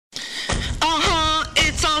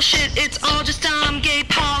It's all just dumb gay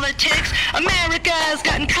politics. America's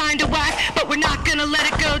gotten kinda whack, but we're not gonna let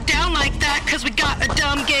it go down like that, cause we got a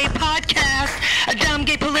dumb gay podcast, a dumb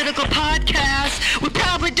gay political podcast. We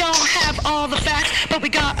probably don't have all the facts, but we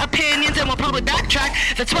got opinions and we'll probably backtrack.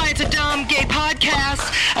 That's why it's a dumb gay podcast,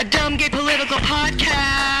 a dumb gay political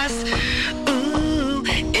podcast. Ooh,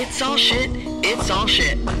 it's all shit, it's all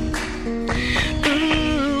shit.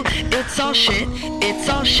 Ooh, it's all shit, it's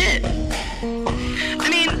all shit. I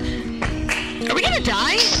mean, are we gonna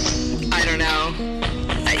die? I don't know.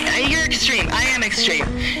 You're extreme. I am extreme.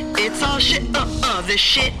 It's all shit. This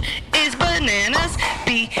shit is bananas.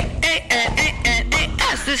 B-A-N-A-N-A-S.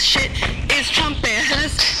 This shit is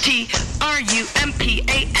Trumpanas. T-R-U-M-P-A-N-A-N-E-S.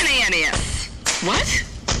 What?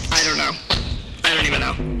 I don't know. I don't even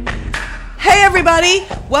know. Hey everybody,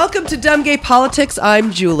 welcome to Dumb Gay Politics.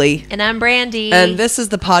 I'm Julie. And I'm Brandy. And this is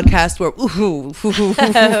the podcast where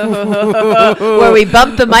where we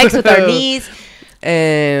bump the mics with our knees.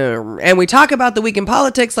 And we talk about the week in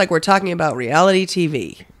politics like we're talking about reality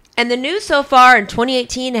TV. And the news so far in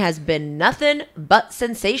 2018 has been nothing but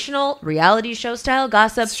sensational reality show style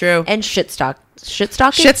gossip. It's true. And shit-stalking.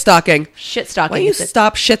 Shit-stalking. Shit-stalking. Why don't you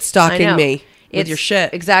stop shit-stalking me with your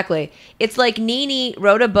shit? Exactly. It's like Nene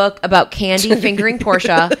wrote a book about Candy fingering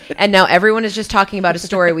Portia, and now everyone is just talking about a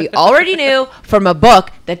story we already knew from a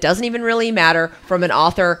book that doesn't even really matter from an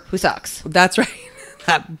author who sucks. That's right.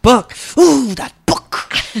 That book. Ooh, that book.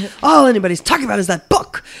 All anybody's talking about is that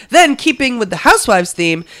book. Then, keeping with the Housewives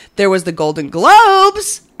theme, there was the Golden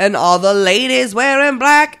Globes and all the ladies wearing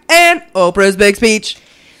black and Oprah's big speech.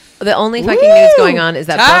 The only fucking news going on is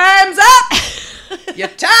that time's up. Your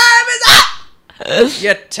time is up.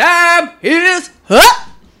 Your time is up.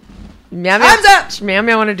 Time's up.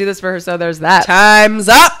 Mammy, I want to do this for her, so there's that. Time's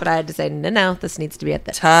up. But I had to say, no, this needs to be at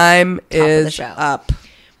the time top of the is show. up.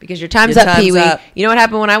 Because your time's up, Pee-wee. Up. You know what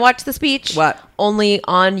happened when I watched the speech? What? Only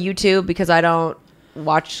on YouTube, because I don't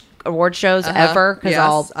watch award shows ever.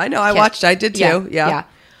 Yes. I know. I watched. I did too. Yeah.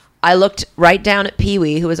 I looked right down at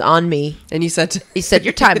Pee-wee, who was on me. And you said... He said,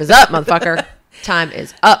 your time is up, motherfucker. Time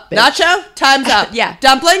is up, bitch. Nacho, time's up. Yeah.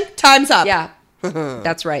 Dumpling, time's up. Yeah.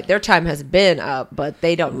 That's right. Their time has been up, but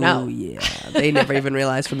they don't know. Oh, yeah. They never even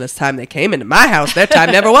realized from this time they came into my house, their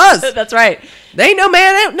time never was. That's right. They no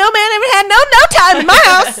man ever had no time in my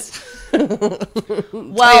house.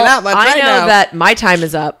 Well, I know that my time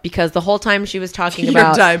is up because the whole time she was talking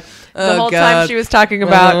about time. The whole time she was talking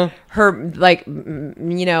about her, like,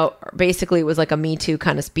 you know, basically it was like a Me Too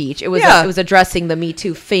kind of speech. It was it was addressing the Me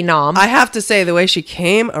Too phenom. I have to say, the way she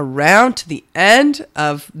came around to the end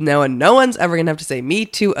of knowing no one's ever gonna have to say Me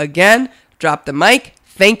Too again. Drop the mic.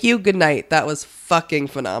 Thank you. Good night. That was fucking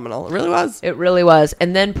phenomenal. It really was. It really was.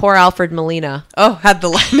 And then poor Alfred Molina. Oh, had the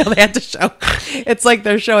line. No, they had to show. It's like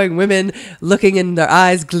they're showing women looking in their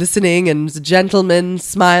eyes glistening and gentlemen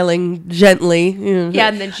smiling gently. Yeah,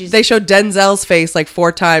 and then they showed Denzel's face like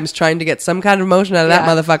 4 times trying to get some kind of emotion out of that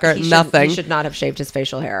motherfucker. Nothing. He should not have shaved his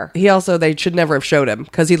facial hair. They should never have showed him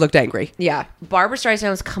because he looked angry. Yeah. Barbra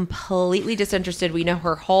Streisand was completely disinterested. We know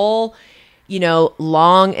her whole,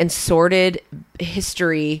 long and sordid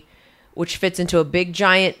history, which fits into a big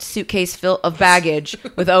giant suitcase full of baggage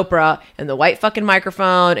with Oprah and the white fucking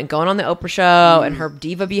microphone and going on the Oprah show and her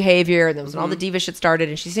diva behavior. And that was when all the diva shit started.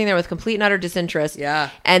 And she's sitting there with complete and utter disinterest. Yeah.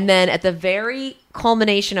 And then at the very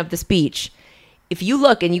culmination of the speech, if you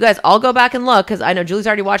look, and you guys all go back and look, because I know Julie's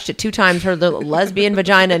already watched it 2 times. Her little lesbian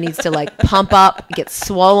vagina needs to like pump up, get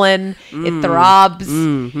swollen, it throbs.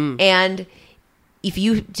 Mm-hmm. And if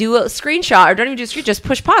you do a screenshot, or don't even do a screen, just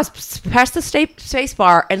push pause, press the space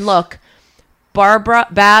bar, and look.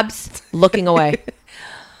 Babs looking away.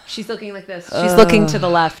 She's looking like this. She's looking to the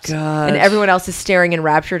left. Gosh. And everyone else is staring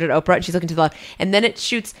enraptured at Oprah, and she's looking to the left. And then it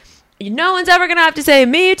shoots, no one's ever going to have to say,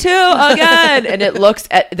 Me Too again. And it looks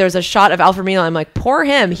at, there's a shot of Alfred Molina. I'm like, poor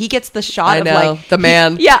him. He gets the shot of like. The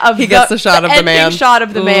man. He gets the shot of the man. Shot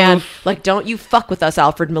of the man. Like, don't you fuck with us,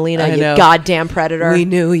 Alfred Molina, you goddamn predator. We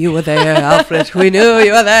knew you were there, Alfred. We knew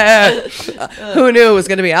you were there. Who knew it was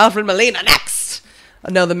going to be Alfred Molina next?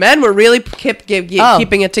 No, the men were really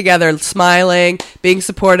keeping it together, smiling, being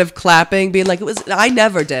supportive, clapping, being like, I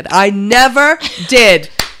never did.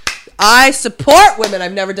 I support women.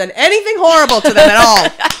 I've never done anything horrible to them at all.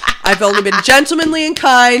 I've only been gentlemanly and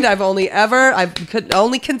kind. I could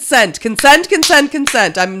only consent.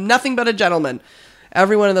 I'm nothing but a gentleman.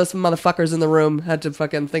 Every one of those motherfuckers in the room had to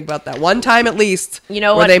fucking think about that one time at least. You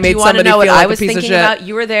know what? They made Do you want to know what I was thinking about? about?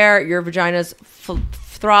 You were there. Your vagina's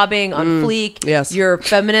throbbing on fleek. Yes. Your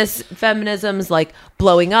feminism's like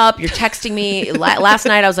blowing up. You're texting me. Last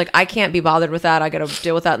night I was like, I can't be bothered with that. I got to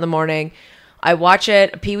deal with that in the morning. I watch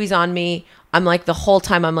it. Pee-wee's on me. I'm like, the whole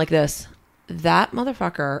time I'm like this. That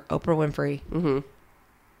motherfucker, Oprah Winfrey,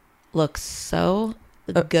 looks so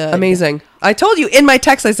good. Amazing. I told you in my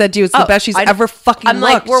text, I said to you, it's the best she's ever fucking I'm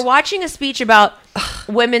looked. like, we're watching a speech about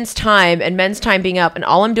women's time and men's time being up, and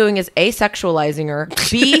all I'm doing is A, sexualizing her.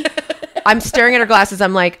 B, I'm staring at her glasses.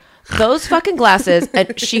 I'm like, those fucking glasses.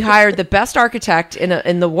 And she hired the best architect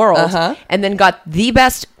in the world, and then got the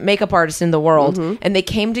best makeup artist in the world, and they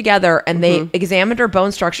came together and they examined her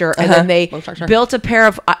bone structure, and then they built a pair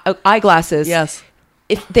of eyeglasses. Yes.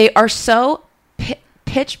 If they are so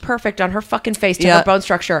pitch perfect on her fucking face to her bone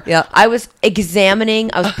structure. Yeah. I was examining,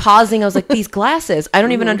 I was pausing, I was like, these glasses, I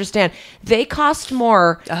don't even understand. They cost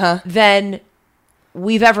more than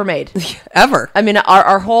we've ever made. Ever. I mean,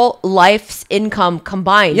 our whole life's income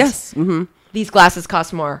combined. Yes. These glasses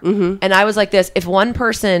cost more. And I was like this, if one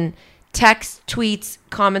person texts, tweets,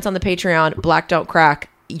 comments on the Patreon, black don't crack,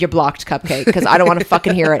 you're blocked, Cupcake, because I don't want to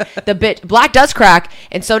fucking hear it. The bitch, black does crack,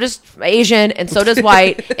 and so does Asian, and so does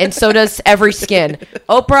white, and so does every skin.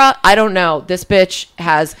 Oprah, I don't know. This bitch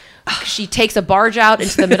she takes a barge out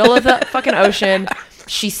into the middle of the fucking ocean.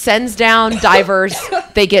 She sends down divers.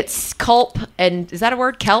 They get culp, and is that a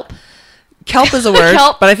word? Kelp? Kelp is a word,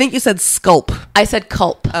 Kelp. but I think you said sculp. I said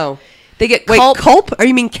culp. Oh. They get Wait, culp. culp? Or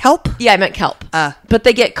you mean kelp? Yeah, I meant kelp. But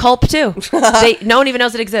they get culp too. No one even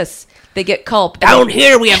knows it exists. They get culp. Down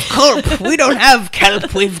here we have culp. We don't have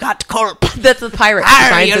kelp. We've got culp. That's the pirate.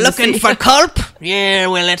 Are you looking for culp? Yeah,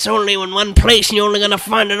 well, it's only in one place, and you're only gonna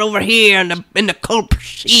find it over here in the culp.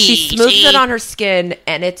 She smooths it on her skin,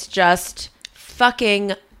 and it's just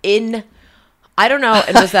fucking I don't know.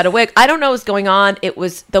 And was that a wig? I don't know what's going on. It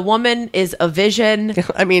was, the woman is a vision.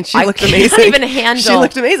 I mean, she looked amazing. I can't even handle. She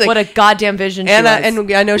looked amazing. What a goddamn vision she was.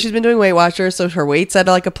 And I know she's been doing Weight Watchers, so her weight's at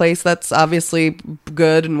like a place that's obviously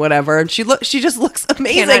good and whatever. And she just looks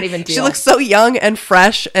amazing. Cannot even deal. She looks so young and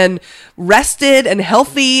fresh and rested and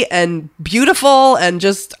healthy and beautiful, and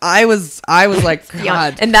just I was like, God.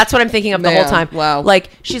 Yeah. And that's what I'm thinking of the whole time. Wow. Like,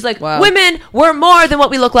 she's like, women, we're more than what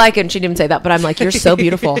we look like. And she didn't even say that, but I'm like, you're so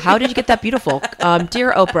beautiful. How did you get that beautiful?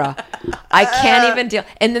 Dear Oprah, I can't even deal.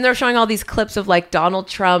 And then they're showing all these clips of like Donald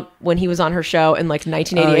Trump when he was on her show in like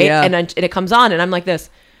 1988, and it comes on, and I'm like this.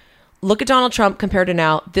 Look at Donald Trump compared to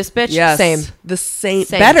now. This bitch, same.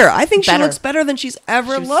 Better. I think she looks better than she's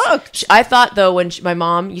ever looked. I thought though, when my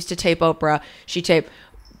mom used to tape Oprah,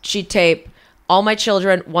 she'd tape All My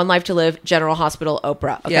Children, One Life to Live, General Hospital,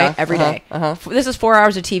 Oprah. Okay, every day. This is 4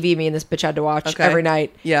 hours of TV me and this bitch had to watch every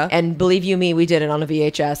night. Yeah, and believe you me, we did it on a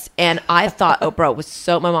VHS. And I thought Oprah was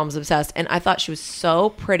my mom was obsessed, and I thought she was so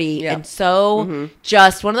pretty and so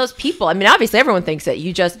just one of those people. I mean, obviously everyone thinks it.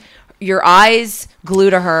 Your eyes glue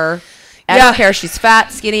to her. I don't care if she's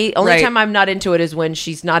fat, skinny. Only time I'm not into it is when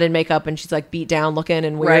she's not in makeup and she's like beat down looking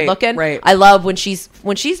and weird looking. Right. I love when she's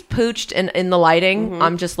pooched and in the lighting.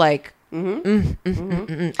 I'm just like, I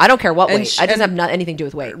don't care what weight. I doesn't have anything to do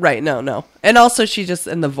with weight. Right. No. And also she just,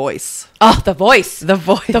 and the voice. Oh, the voice. The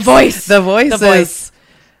voice. The voice. The voice. The voice.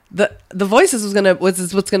 The voice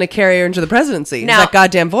is what's gonna carry her into the presidency. Now, that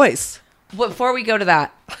goddamn voice. Before we go to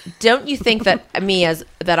that, don't you think that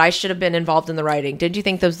that I should have been involved in the writing? Did you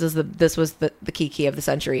think this was the key of the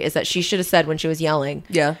century? Is that she should have said when she was yelling?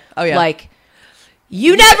 Yeah. Oh yeah. Like,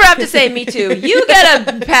 you never have to say me too. You get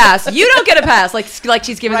a pass. You don't get a pass. Like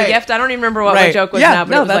she's giving a gift. I don't even remember what my joke was now.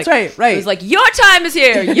 But no, it was that's like, right. It was like, your time is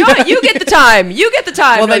here. You get the time. You get the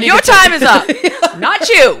time. Well, no, then your time is up. Not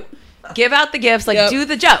you. Give out the gifts. Like, do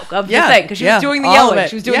the joke of the thing. Because she was doing the yelling.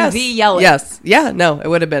 She was doing the yelling. Yes. Yeah. No, it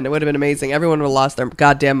would have been amazing. Everyone would have lost their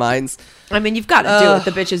goddamn minds. I mean, you've got to do it.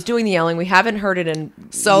 The bitch is doing the yelling. We haven't heard it in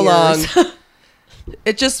so years. long.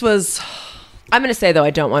 It just was. I'm going to say, though, I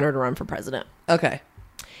don't want her to run for president. Okay.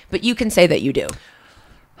 But you can say that you do.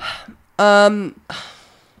 I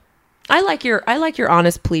like your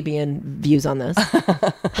honest plebeian views on this.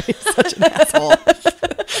 He's such an asshole.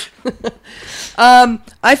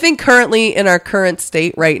 I think currently in our current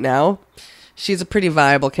state right now, she's a pretty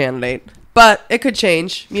viable candidate. But it could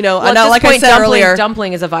change, Well, like I said earlier,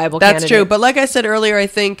 Dumpling is a viable candidate. That's true. candidate. But like I said earlier, I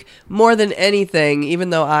think more than anything,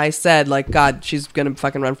 even though I said like, God, she's gonna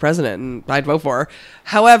fucking run president, and I'd vote for her.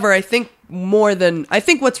 However, I think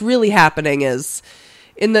what's really happening is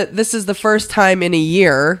this is the first time in a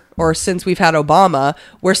year or since we've had Obama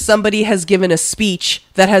where somebody has given a speech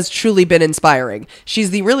that has truly been inspiring.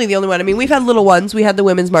 She's really the only one. I mean, we've had little ones. We had the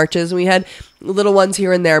women's marches and we had little ones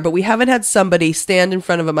here and there, but we haven't had somebody stand in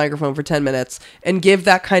front of a microphone for 10 minutes and give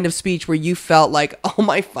that kind of speech where you felt like, oh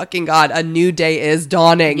my fucking God, a new day is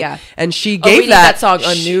dawning. Yeah. And she gave that song,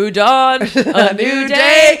 A New Dawn, a new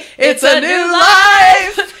day, it's a new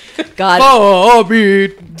life. God. Bobby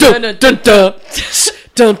dun dun dun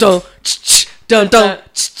dun dun dun dun dun.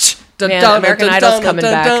 Man, American Idol's coming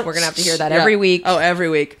back. We're gonna have to hear that every week. Oh, every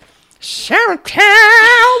week. Sharon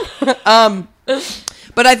Town.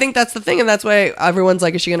 But I think that's the thing, and that's why everyone's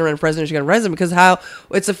like, "Is she gonna run for president? Is she gonna run president?" Because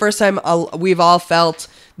it's the first time we've all felt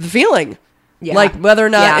the feeling, like whether or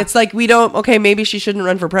not it's like we don't. Okay, maybe she shouldn't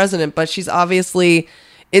run for president, but she's obviously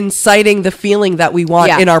inciting the feeling that we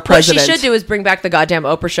want in our president. What she should do is bring back the goddamn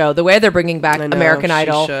Oprah show, the way they're bringing back American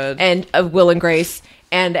Idol and Will and Grace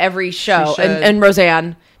and every show and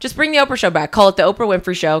Roseanne. Just bring the Oprah show back. Call it the Oprah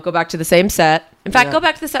Winfrey Show. Go back to the same set. In fact, go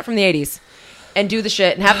back to the set from the 80s and do the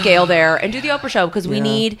shit and have Gail there and do the Oprah show because we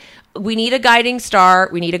need a guiding star.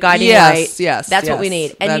 We need a guiding light. Yes, that's what we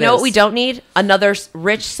need. And you know what we don't need? Another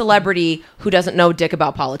rich celebrity who doesn't know dick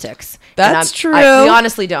about politics. That's true. We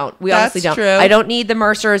honestly don't. True. I don't need the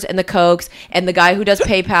Mercers and the Kochs and the guy who does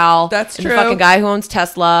PayPal. That's and true. The fucking guy who owns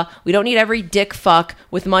Tesla. We don't need every dick fuck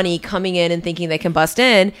with money coming in and thinking they can bust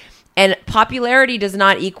in. And popularity does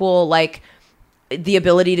not equal like the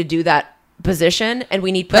ability to do that position. And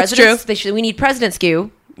we need presidents. That's true. We need president skew.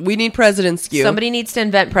 We need president skew. Somebody needs to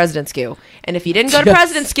invent president skew. And if you didn't go to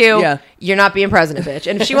president skew, you're not being president, bitch.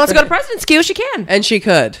 And if she wants to go to president skew, she can. And she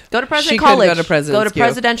could. Go to president college. Go to president skew.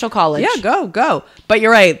 Presidential college. Yeah, go. But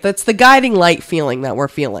you're right. That's the guiding light feeling that we're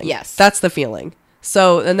feeling. Yes. That's the feeling.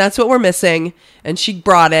 So, and that's what we're missing. And she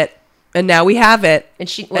brought it. And now we have it.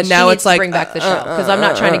 And now it's like bring back the show because I'm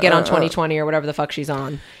not trying to get on 2020 or whatever the fuck she's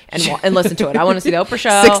on and listen to it. I want to see the Oprah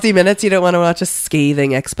show. 60 minutes. You don't want to watch a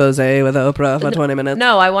scathing expose with Oprah for 20 minutes.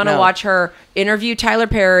 No, I want to watch her interview Tyler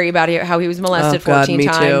Perry about how he was molested 14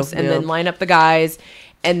 times, and then line up the guys,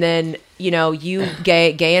 and then you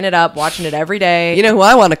gaying it up, watching it every day. You know who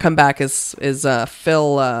I want to come back is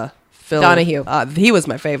Phil Donahue. He was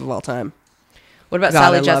my fave of all time. What about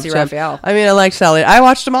Sally Jesse Raphael? I mean, I like Sally. I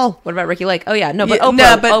watched them all. What about Ricky Lake? Oh yeah, but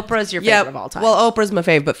Oprah's your favorite of all time. Well, Oprah's my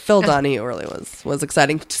fave, but Phil Donahue really was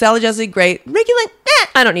exciting. Sally Jesse, great. Ricky Lake,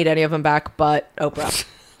 I don't need any of them back, but Oprah.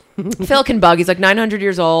 Phil can bug. He's like 900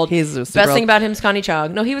 years old. He's best thing about him is Connie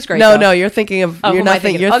Chung. No, he was great. No, you're thinking of. You're not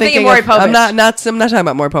thinking. You're thinking Maury Povich. I'm not talking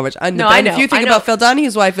about Maury Povich. I know. If you think about Phil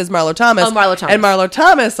Donahue's wife is Marlo Thomas. Oh, Marlo Thomas. And Marlo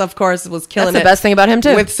Thomas, of course, was killing it. That's the best thing about him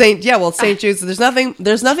too. With St. Jude's. There's nothing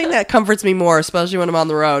that comforts me more, especially when I'm on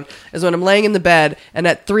the road, is when I'm laying in the bed and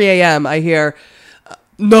at 3 a.m. I hear,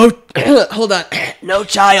 no, hold on, no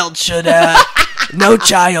child should ever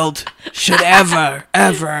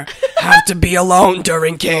have to be alone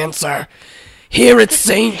during cancer. Here at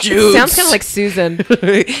St. Jude's. Sounds kind of like Susan.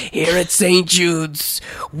 Here at St. Jude's,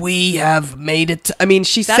 we have made it. I mean,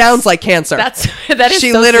 she sounds like cancer. That is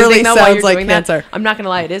she so literally soothing, sounds like cancer. That. I'm not going to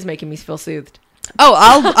lie. It is making me feel soothed. Oh,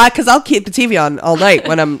 I'll keep the TV on all night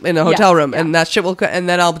when I'm in a hotel room, and that shit will, and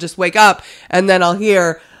then I'll just wake up, and then I'll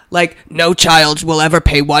hear, like, no child will ever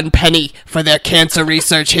pay 1 penny for their cancer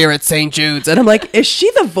research here at St. Jude's. And I'm like, is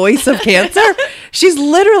she the voice of cancer? She's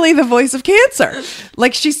literally the voice of cancer.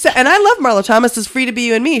 Like she said, and I love Marlo Thomas as Free to Be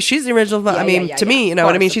You and Me. She's the original, to me, you know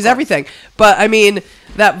what I mean? She's everything. But I mean,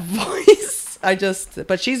 that voice,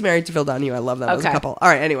 but she's married to Phil Donahue. I love them as a couple. All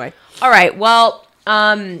right, anyway. All right, well,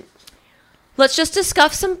 let's just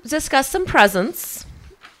discuss some presents.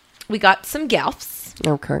 We got some gifts.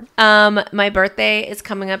 Okay. My birthday is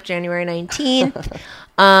coming up January 19th.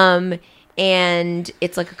 And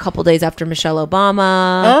it's like a couple days after Michelle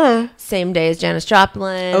Obama. Same day as Janis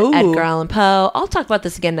Joplin, Edgar Allan Poe. I'll talk about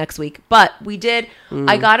this again next week. But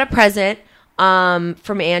I got a present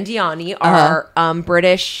from Ann Diani, our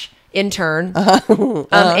British intern.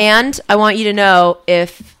 And I want you to know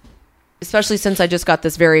especially since I just got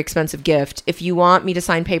this very expensive gift, if you want me to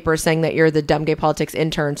sign papers saying that you're the Dumb Gay Politics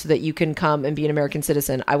intern so that you can come and be an American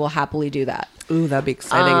citizen, I will happily do that. Ooh, that'd be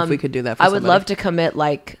exciting if we could do that for I would somebody. love to commit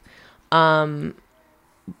like border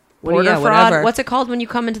fraud. Whatever. What's it called when you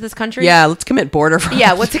come into this country? Yeah, let's commit border fraud.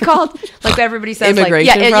 Yeah, what's it called? Like everybody says,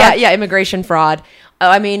 immigration fraud? Yeah, immigration fraud.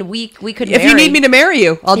 I mean, we could If you need me to marry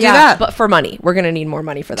you, I'll do that. But for money. We're going to need more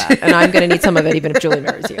money for that. And I'm going to need some of it even if Julie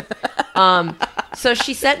marries you. So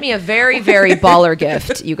she sent me a very, very baller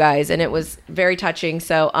gift, you guys. And it was very touching.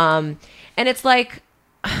 So, and it's like,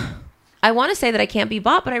 I want to say that I can't be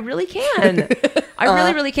bought, but I really can. I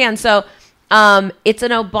really, really can. So, it's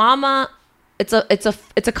an Obama...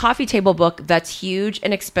 It's a coffee table book that's huge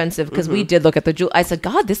and expensive because we did look at the jewel. I said,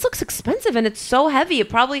 God, this looks expensive and it's so heavy. It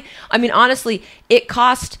probably, I mean, honestly, it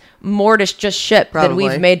cost more to just ship than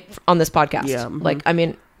we've made on this podcast. Yeah. Like, I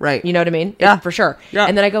mean, Right. You know what I mean? Yeah. For sure. Yeah.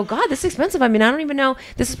 And then I go, God, this is expensive. I mean, I don't even know.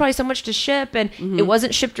 This is probably so much to ship. And it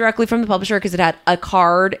wasn't shipped directly from the publisher because it had a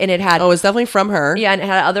card and it had... Oh, it's definitely from her. Yeah, and it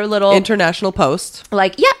had other little... International post.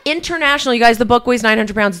 Like, yeah, international. You guys, the book weighs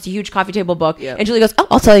 900 pounds. It's a huge coffee table book. Yeah. And Julie goes, oh,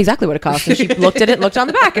 I'll tell you exactly what it costs. And she looked at it, looked on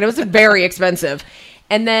the back, and it was very expensive.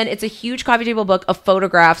 And then it's a huge coffee table book of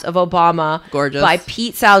photographs of Obama. Gorgeous. By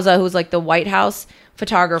Pete Souza, who's like the White House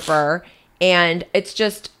photographer. And it's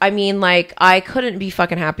just, I mean, like, I couldn't be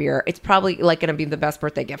fucking happier. It's probably like going to be the best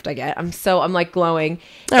birthday gift I get. I'm like glowing.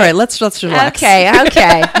 All right, let's relax. Okay.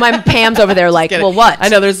 My Pam's over there like, well, what? I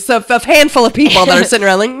know there's a handful of people that are sitting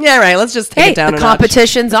around like, yeah, right, let's just take it down the a notch.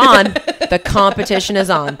 competition's on. The competition is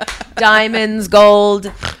on. Diamonds,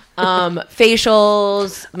 gold,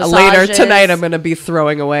 facials, massages. Later tonight, I'm going to be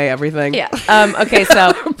throwing away everything. Yeah. Okay,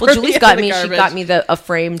 so, well, Julie's got me, she garbage. got me a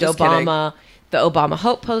framed Just Obama, the Obama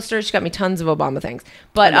Hope poster. She got me tons of Obama things.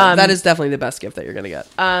 But that is definitely the best gift that you're going to get.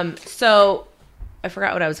 So I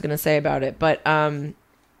forgot what I was going to say about it, but I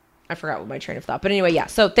forgot what my train of thought. But anyway, yeah.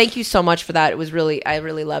 So thank you so much for that. It was really, I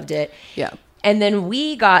really loved it. Yeah. And then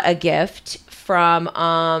we got a gift from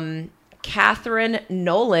Catherine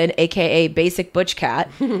Nolan, aka Basic Butch Cat.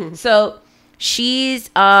 So she's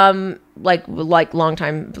like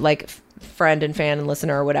longtime like friend and fan and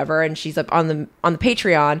listener or whatever, and she's up on the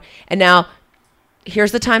Patreon. And now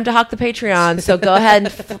here's the time to hawk the Patreon. So go ahead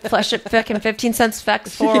and flesh it fucking 15 cents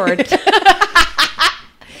facts forward.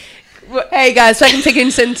 Hey guys, fucking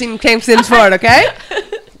 15 cents forward, okay?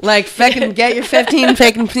 Like fucking get your 15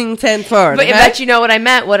 cents forward. But okay? I bet you know what I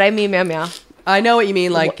meant. What I mean, meow. I know what you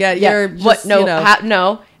mean. Like get Yeah. your What? just, No. you know.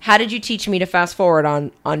 No. How did you teach me to fast forward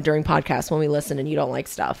on during podcasts when we listen and you don't like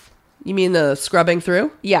stuff? You mean the scrubbing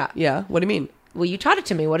through? Yeah. Yeah. What do you mean? Well, you taught it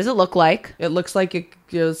to me. What does it look like? It looks like it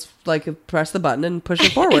goes like press the button and push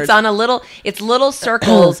it forward. It's little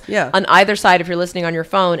circles Yeah. on either side if you're listening on your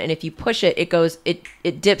phone, and if you push it,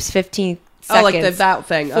 it dips 15 seconds. Oh, like that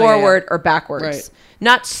thing. Forward or backwards. Right.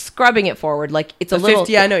 Not scrubbing it forward. Like it's a The little.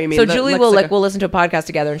 50 I know what you mean. So That Julie looks will like we'll listen to a podcast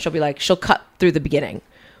together, and she'll cut through the beginning,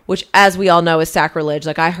 which, as we all know, is sacrilege.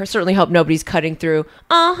 Like, I certainly hope nobody's cutting through,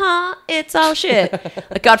 it's all shit.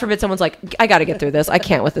 Like, God forbid someone's like, I got to get through this. I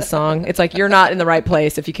can't with this song. It's like, you're not in the right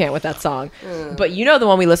place if you can't with that song. But you know the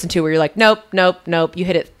one we listened to where you're like, nope. You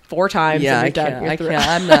hit it 4 times Yeah, and I you're done. can't. You're I through.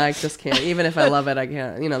 can't. I just can't. Even if I love it, I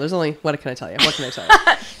can't. You know, there's only, what can I tell you? What can I tell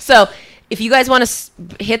you? So, if you guys want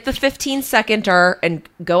to hit the 15-seconder and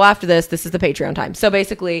go after this is the Patreon time. So,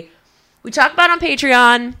 basically, we talk about on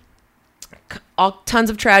Patreon tons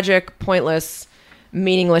of tragic, pointless,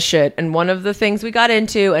 meaningless shit. And one of the things we got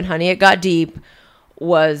into, and honey, it got deep,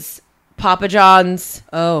 was Papa John's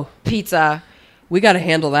pizza. We got to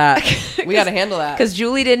handle that. We got to handle that. Because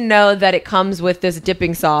Julie didn't know that it comes with this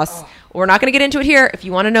dipping sauce. We're not going to get into it here. If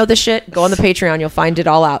you want to know the shit, go on the Patreon. You'll find it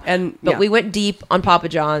all out. But we went deep on Papa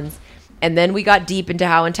John's. And then we got deep into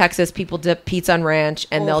how in Texas people dip pizza in ranch,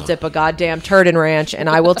 and they'll dip a goddamn turd in ranch, and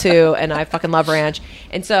I will too, and I fucking love ranch.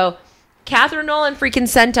 And so Catherine Nolan freaking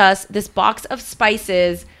sent us this box of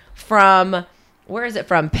spices from, where is it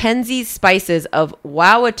from? Penzeys Spices of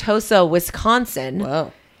Wauwatosa, Wisconsin.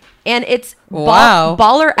 Wow. And it's Wow.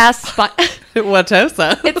 baller ass spice.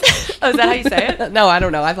 Wauwatosa. Is that how you say it? No, I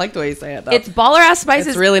don't know. I like the way you say it, though. It's baller ass spices.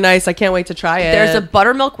 It's really nice. I can't wait to try it. There's a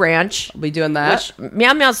buttermilk ranch. I'll be doing that. Which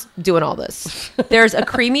Meow Meow's doing all this. There's a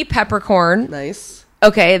creamy peppercorn. Nice.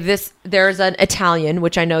 Okay, there's an Italian,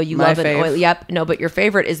 which I know you My love. fave. Yep, no, but your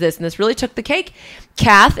favorite is this, and this really took the cake.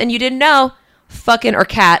 Kath, and you didn't know, or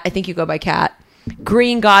Cat, I think you go by Cat.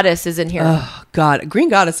 Green Goddess is in here. Oh, God. Green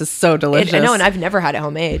Goddess is so delicious. I know, and I've never had it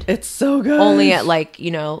homemade. It's so good. Only at like a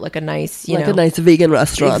nice, a nice vegan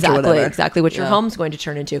restaurant exactly, or whatever. Exactly what your home's going to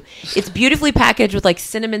turn into. It's beautifully packaged with like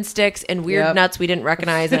cinnamon sticks and weird nuts we didn't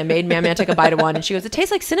recognize. And I made Meow Meow take a bite of one, and she goes, "It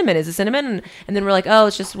tastes like cinnamon. Is it cinnamon?" And then we're like, "Oh,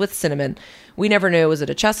 it's just with cinnamon." We never knew. Was it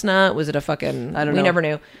a chestnut? Was it a fucking? I don't know. We never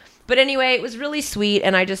knew. But anyway, it was really sweet,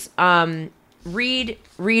 and I just read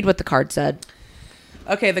what the card said.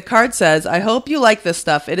 Okay, the card says, I hope you like this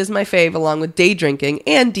stuff. It is my fave along with day drinking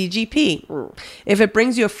and DGP. If it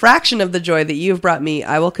brings you a fraction of the joy that you have brought me,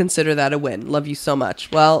 I will consider that a win. Love you so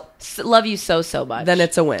much. Well, love you so much. Then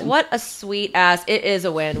it's a win. What a sweet ass. It is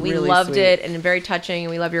a win. We Really loved sweet. it, and very touching,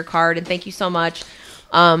 and we love your card, and thank you so much.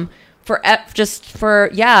 And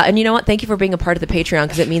you know what? Thank you for being a part of the Patreon,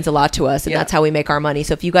 because it means a lot to us, and that's how we make our money.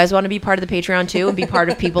 So if you guys want to be part of the Patreon too, and be part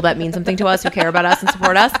of people that mean something to us, who care about us and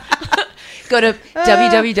support us, go to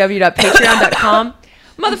www.patreon.com.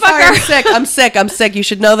 Motherfucker. I'm sick. You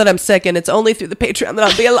should know that I'm sick, and it's only through the Patreon that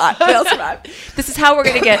I'll be alive. I'll survive. This is how we're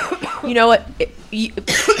going to get, you know what?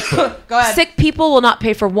 Go ahead. Sick people will not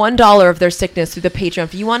pay for $1 of their sickness through the Patreon.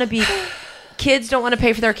 If you want to be kids don't want to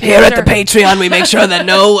pay for their Here cancer. at the Patreon, we make sure that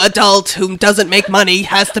no adult who doesn't make money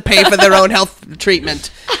has to pay for their own health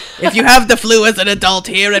treatment. If you have the flu as an adult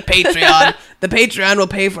here at Patreon, the Patreon will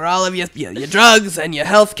pay for all of your drugs and your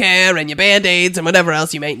health care and your Band-Aids and whatever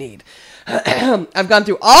else you may need. I've gone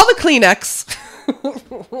through all the Kleenex.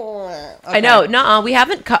 Okay. I know. We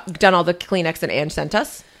haven't done all the Kleenex that Ange sent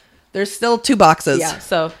us. There's still 2 boxes. Yeah,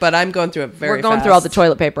 so but I'm going through it very We're going fast. through all the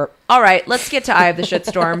toilet paper. All right, let's get to Eye of the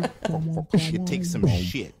Shitstorm. You take some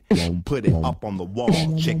shit, put it up on the wall,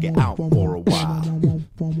 check it out for a while.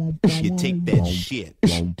 You take that shit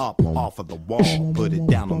up off of the wall, put it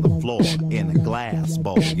down on the floor in a glass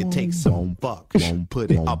bowl. You take some fuck, put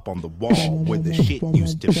it up on the wall where the shit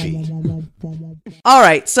used to be. All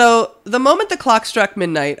right, so the moment the clock struck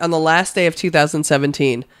midnight on the last day of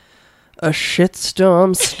 2017, a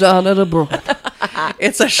shitstorm started abroad.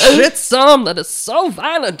 It's a shitstorm that is so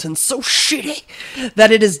violent and so shitty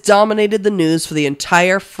that it has dominated the news for the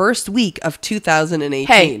entire first week of 2018.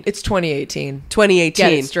 Hey, it's 2018. 2018.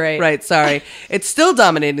 Get it straight. Right, sorry. It's still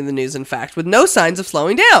dominating the news, in fact, with no signs of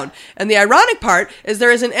slowing down. And the ironic part is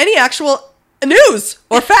there isn't any actual news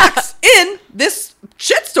or facts in this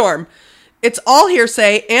shitstorm. It's all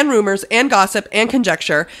hearsay and rumors and gossip and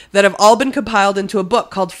conjecture that have all been compiled into a book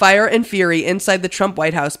called Fire and Fury Inside the Trump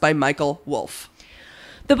White House by Michael Wolff.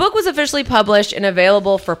 The book was officially published and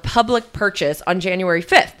available for public purchase on January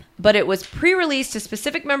 5th, but it was pre-released to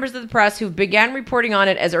specific members of the press who began reporting on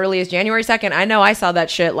it as early as January 2nd. I know I saw that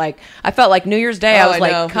shit. Like, I felt like New Year's Day. I was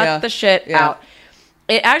like, cut the shit out.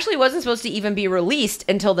 It actually wasn't supposed to even be released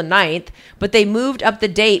until the 9th, but they moved up the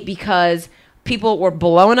date because people were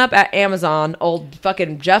blowing up at Amazon. Old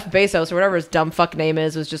fucking Jeff Bezos or whatever his dumb fuck name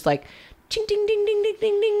is was just like, ching, ding, ding, ding, ding,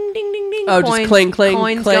 ding, ding, ding, ding, ding. Oh, just cling, cling,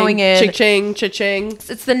 coins cling, going in. cha-ching, cha-ching.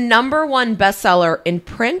 It's the #1 bestseller in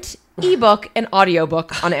print, ebook, and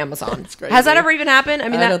audiobook on Amazon. Crazy. Has that ever even happened? I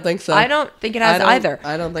mean, I don't think so. I don't think it has either.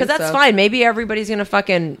 I don't think Because that's so. fine. Maybe everybody's gonna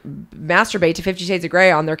fucking masturbate to 50 Shades of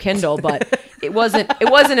Grey on their Kindle, but it wasn't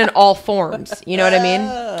in all forms. You know what I mean?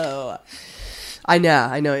 Oh. I know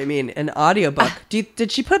what you mean. An audiobook.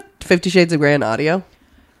 Did she put 50 Shades of Grey in audio?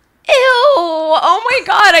 Ew! Oh my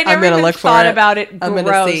god! I never even thought about it. I'm Gross.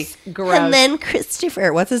 gonna see. Gross. And then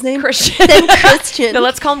Christopher, what's his name? Christian. Then Christian. No,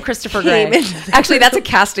 let's call him Christopher Came Gray. into Actually, that's a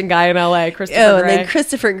casting guy in LA. Christopher Oh, and Gray. then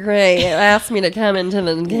Christopher Gray asked me to come into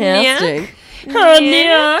the casting. Nick? Oh,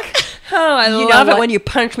 Nick. Oh, I You love know it what? when you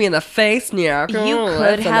punch me in the face, Nick. You Oh,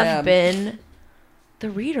 could that's a have lab. been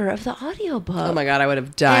the reader of the audiobook. Oh my god, I would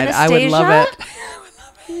have died. I would love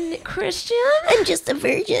it. Christian? I'm just a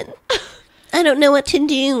virgin. I don't know what to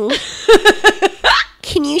do.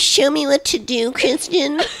 Can you show me what to do,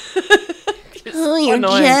 Christian? Oh, your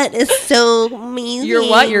annoying. jet is so amazing. Your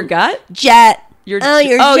what? Your gut? jet. Your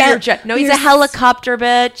your jet. No, he's your a helicopter,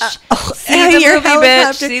 bitch. See the your movie,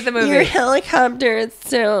 bitch. See the movie. Your helicopter is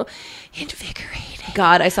so invigorating.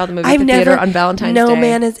 God, I saw the movie at the theater on Valentine's Day. No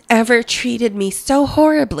man has ever treated me so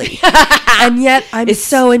horribly. And yet I'm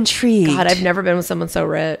so intrigued. God, I've never been with someone so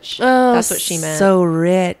rich. Oh, That's what she meant. So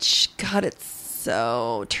rich. God, it's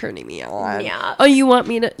so turning me on. Yeah. Oh, you're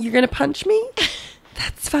going to punch me?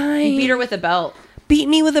 That's fine. He beat her with a belt. Beat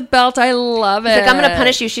me with a belt. I love it. He's like, I'm going to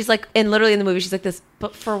punish you. She's like, and literally in the movie, she's like this,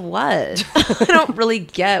 but for what? I don't really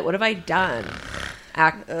get. What have I done?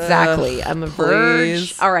 Exactly. I'm a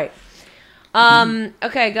please. verge. All right.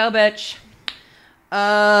 Okay, go, bitch.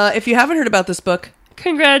 If you haven't heard about this book,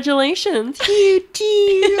 congratulations. You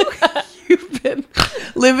do. You've been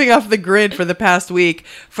living off the grid for the past week.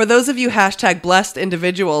 For those of you #blessed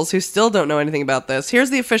individuals who still don't know anything about this, here's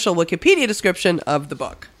the official Wikipedia description of the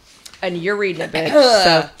book. And you're reading it, bitch.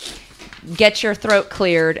 So get your throat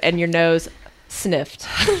cleared and your nose sniffed.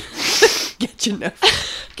 Get your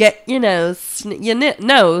nose.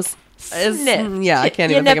 Nose. Sniff. Yeah, I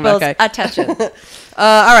can't Your even think of nipples okay. attention.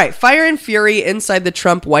 All right. Fire and Fury Inside the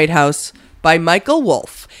Trump White House by Michael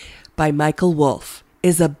Wolff. By Michael Wolff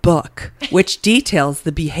is a book which details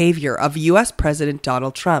the behavior of U.S. President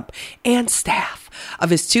Donald Trump and staff of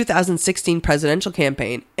his 2016 presidential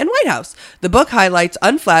campaign and White House. The book highlights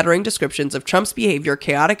unflattering descriptions of Trump's behavior,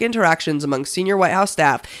 chaotic interactions among senior White House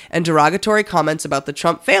staff, and derogatory comments about the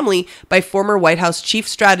Trump family by former White House chief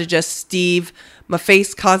strategist Steve "My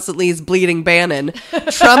face constantly is bleeding" Bannon.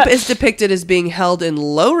 Trump is depicted as being held in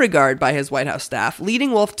low regard by his White House staff,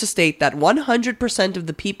 leading Wolff to state that 100% of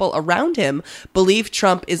the people around him believe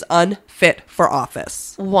Trump is unfit for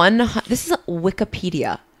office. This is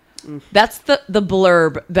Wikipedia. That's the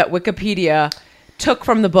blurb that Wikipedia took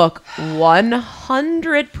from the book,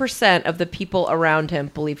 100% of the people around him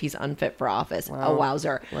believe he's unfit for office. Wow. A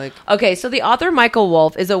wowzer. Okay, so the author Michael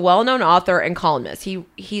Wolff is a well-known author and columnist.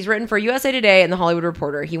 He's written for USA Today and The Hollywood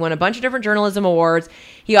Reporter. He won a bunch of different journalism awards.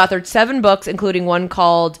 He authored 7 books, including one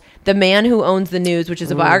called The Man Who Owns the News, which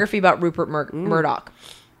is a biography about Rupert Murdoch.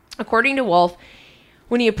 According to Wolff,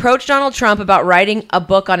 when he approached Donald Trump about writing a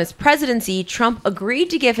book on his presidency, Trump agreed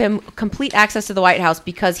to give him complete access to the White House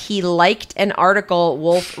because he liked an article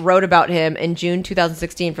Wolff wrote about him in June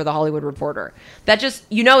 2016 for The Hollywood Reporter. That just,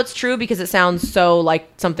 it's true because it sounds so like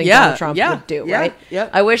something Donald Trump would do, right? Yeah.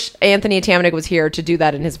 I wish Anthony Tamanik was here to do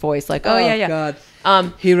that in his voice. Like, God.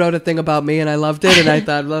 He wrote a thing about me and I loved it and I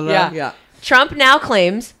thought, blah, blah, yeah. Trump now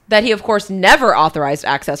claims that he, of course, never authorized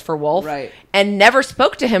access for Wolff and never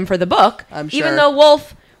spoke to him for the book, even though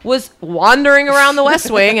Wolff was wandering around the West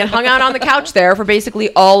Wing and hung out on the couch there for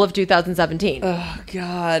basically all of 2017. Oh,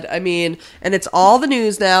 God. I mean, and it's all the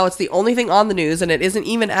news now. It's the only thing on the news, and it isn't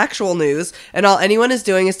even actual news. And all anyone is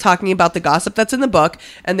doing is talking about the gossip that's in the book,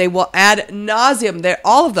 and they will ad nauseum.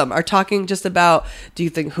 All of them are talking just about, do you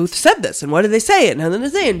think, who said this, and what did they say, and how did they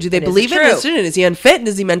say it, and do they believe it? Is he unfit, and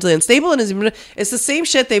is he mentally unstable, and it's the same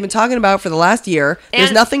shit they've been talking about for the last year.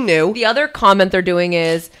 There's nothing new. The other comment they're doing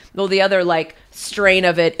is, the other, strain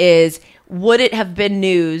of it is, would it have been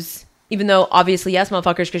news, even though obviously yes,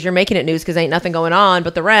 motherfuckers, because you're making it news because ain't nothing going on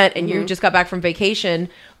but the rent, and you just got back from vacation.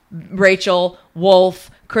 Rachel, Wolff,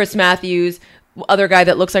 Chris Matthews, other guy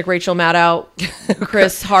that looks like Rachel Maddow,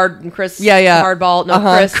 Hardball,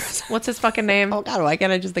 Chris, what's his fucking name? Oh God, why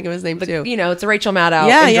can't I just think of his name too? It's a Rachel Maddow.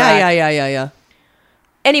 Yeah.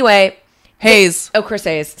 Anyway, Hayes. Chris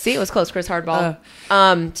Hayes. See, it was close. Chris Hardball.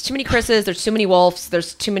 It's too many Chris's. There's too many Wolfs.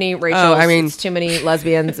 There's too many Rachels. It's too many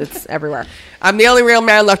lesbians. It's everywhere. I'm the only real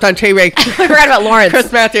man left on TV. I forgot about Lawrence.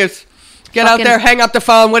 Chris Matthews. Get out there. Hang up the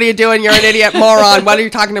phone. What are you doing? You're an idiot moron. What are you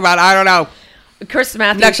talking about? I don't know. Chris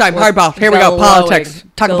Matthews. Next time. Hardball. Here we go. Politics.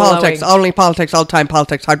 Talking politics. Only politics. All the time.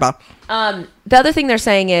 Politics. Hardball. The other thing they're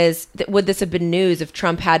saying is, would this have been news if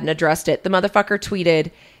Trump hadn't addressed it? The motherfucker tweeted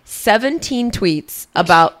 17 tweets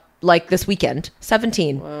about this weekend.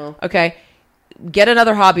 17. Wow. Okay. Get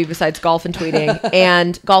another hobby besides golf and tweeting.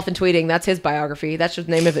 And golf and tweeting, that's his biography. That's what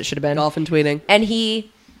the name of it should have been. Golf and tweeting. And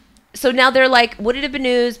so now they're like, would it have been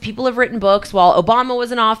news? People have written books while Obama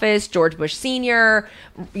was in office, George Bush Sr.,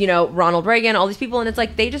 Ronald Reagan, all these people. And it's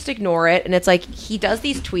like, they just ignore it. And it's like, he does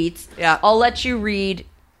these tweets. Yeah. I'll let you read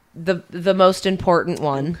the most important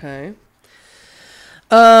one. Okay.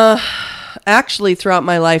 Actually, throughout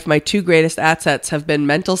my life, my 2 greatest assets have been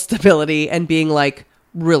mental stability and being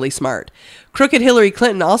really smart. Crooked Hillary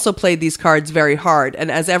Clinton also played these cards very hard, and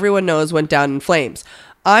as everyone knows, went down in flames.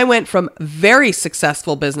 I went from very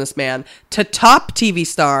successful businessman to top TV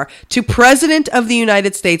star to president of the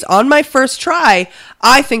United States on my first try.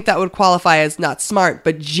 I think that would qualify as not smart,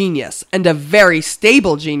 but genius, and a very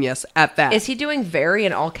stable genius at that. Is he doing very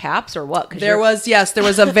in all caps or what? There was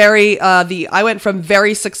a very, I went from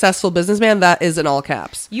very successful businessman, that is in all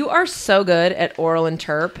caps. You are so good at oral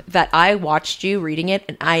interp that I watched you reading it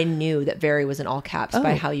and I knew that very was in all caps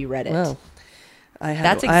by how you read it. Wow.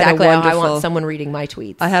 That's exactly how I want someone reading my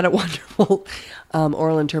tweets. I had a wonderful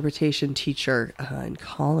oral interpretation teacher in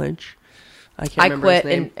college. I quit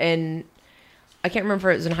and I can't remember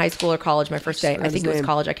if it was in high school or college. My first day, I think it was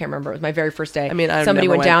college. I can't remember. It was my very first day. I mean, somebody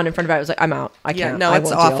went down in front of it. I was like, I'm out. I can't. No,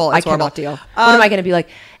 it's awful. I cannot deal. What am I going to be like?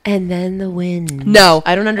 And then the wind. No,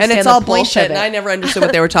 I don't understand. And it's all bullshit. And I never understood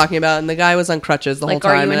what they were talking about. And the guy was on crutches the whole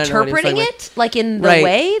time. Are you interpreting it in the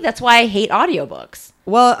way? That's why I hate audiobooks.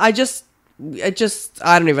 Well, I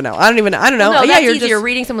don't even know. I don't know. Well, no, that's easy. You're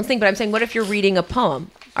reading someone's thing, but I'm saying, what if you're reading a poem?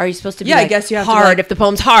 Are you supposed to be I guess you have hard if the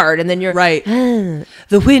poem's hard, and then you're right.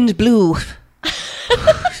 The wind blew.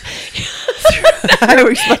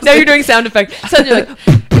 Now you're doing sound effects. So you're like,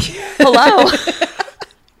 hello.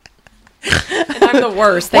 And I'm the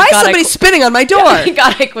worst. Why is somebody spinning on my door? Thank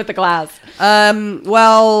God I quit the class.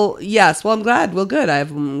 Well, yes. Well, I'm glad. Well, good.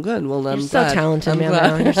 I'm good. Well, I'm You're so glad. talented,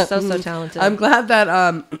 man. You're so talented. I'm glad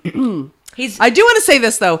that he's. I do want to say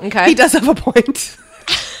this though. Okay. He does have a point.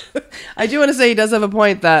 I do want to say he does have a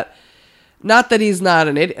point that. Not that he's not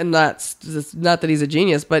an idiot, and not that he's a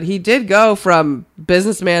genius, but he did go from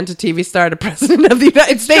businessman to TV star to president of the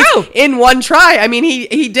United States in one try. I mean,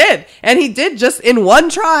 he did, and he did just in one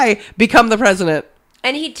try become the president.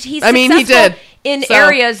 And he's successful in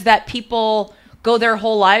areas that people go their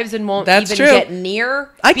whole lives and won't get near.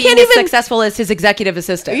 I being can't as even successful as his executive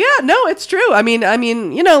assistant. Yeah, no, it's true. I mean,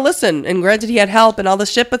 listen, and granted he had help and all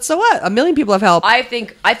this shit, but so what? A million people have help. I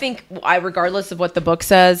think regardless of what the book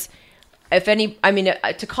says.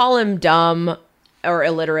 To call him dumb or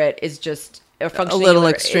illiterate is just functioning little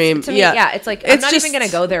illiterate. extreme. To me, Yeah. it's like I'm It's not just- even going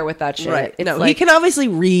to go there with that shit. Right. It's No, he like, can obviously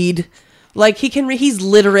read. Like, he's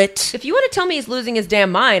literate. if you want to tell me he's losing his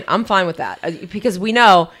damn mind, I'm fine with that because we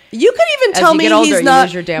know You could even As tell you me get older, he's you not.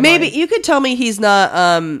 lose your damn Maybe mind. you could tell me he's not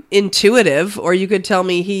intuitive, or you could tell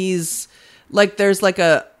me he's like there's like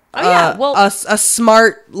a a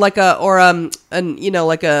smart like a or an you know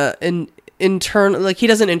like a an internal like he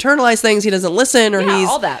doesn't internalize things, he doesn't listen, or yeah, he's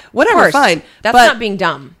all that. Of whatever. course. Fine, That's but, not being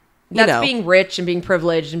dumb. That's know. being rich and being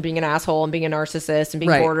privileged and being an asshole and being a narcissist and being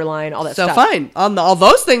Right. borderline, all that so stuff. fine on all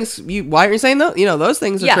those things. Why aren't you saying those? You know those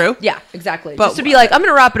things are Yeah, true. yeah, exactly. But- Just to be like, I'm going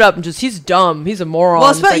to wrap it up and just, he's dumb. He's a moron.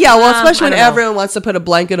 Well, It's like, especially I when don't know. everyone wants to put a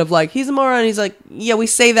blanket of like he's a moron. He's like, yeah, we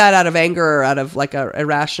say that out of anger or out of like a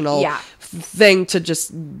irrational Yeah. thing to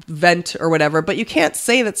just vent or whatever. But you can't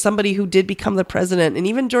say that somebody who did become the president and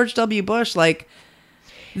even George W. Bush, like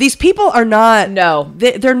these people are not. No.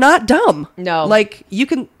 they're not dumb. No. like you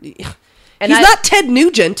can. And he's I- not Ted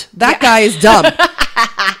Nugent. That guy is dumb.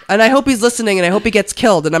 And I hope he's listening and I hope he gets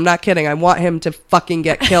killed. And I'm not kidding. I want him to fucking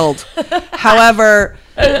get killed. However,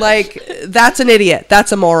 like, that's an idiot.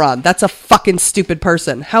 That's a moron. That's a fucking stupid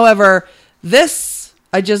person. However, this,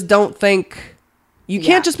 I just don't think you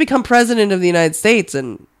can't just become president of the United States.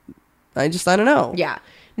 And I don't know. Yeah.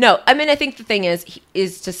 No, I mean, I think the thing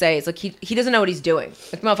is to say, it's like he doesn't know what he's doing.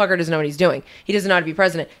 Like, motherfucker doesn't know what he's doing. He doesn't know how to be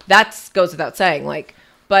president. That goes without saying. Like,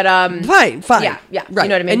 but Fine. Yeah, yeah. Right. You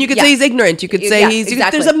know what I mean? And you could Yeah. say he's ignorant. You could say Yeah, he's,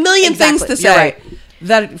 exactly. there's a million things Exactly. to You're say.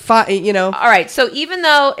 right. You know. All right. So even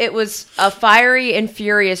though it was a fiery and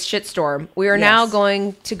furious shitstorm, we are now Yes.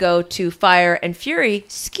 going to go to Fire and Fury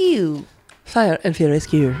Skew. Fire and Furious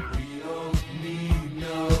Q.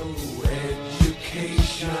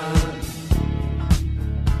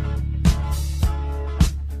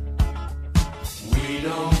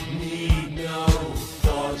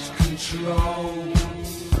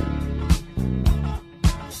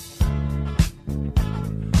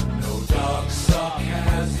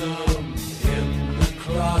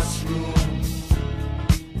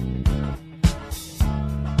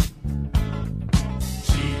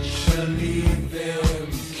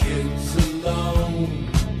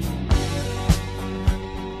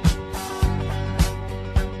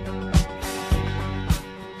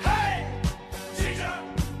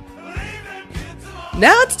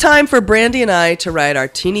 Now it's time for Brandy and I to ride our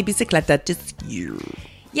teeny bicicleta to skew.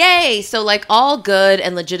 Yay! So, like all good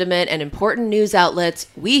and legitimate and important news outlets,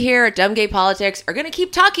 we here at Dumb Gay Politics are going to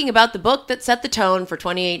keep talking about the book that set the tone for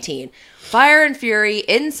 2018, Fire and Fury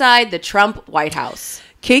Inside the Trump White House.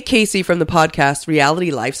 Kate Casey from the podcast Reality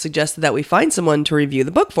Life suggested that we find someone to review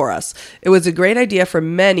the book for us. It was a great idea for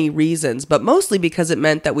many reasons, but mostly because it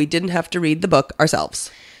meant that we didn't have to read the book ourselves.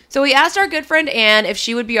 So we asked our good friend Anne if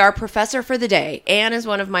she would be our professor for the day. Anne is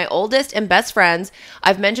one of my oldest and best friends.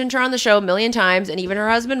 I've mentioned her on the show a million times, and even her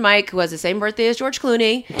husband Mike, who has the same birthday as George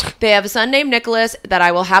Clooney. They have a son named Nicholas that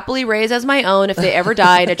I will happily raise as my own if they ever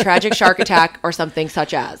die in a tragic shark attack or something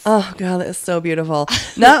such as. Oh, God, that is so beautiful.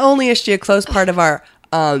 Not only is she a close part of our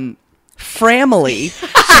family,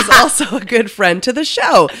 she's also a good friend to the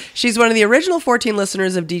show. She's one of the original 14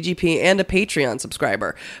 listeners of DGP and a Patreon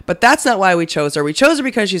subscriber. But that's not why we chose her. We chose her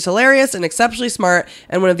because she's hilarious and exceptionally smart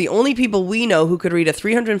and one of the only people we know who could read a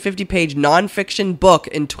 350-page nonfiction book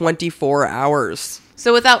in 24 hours.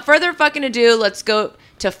 So without further fucking ado, let's go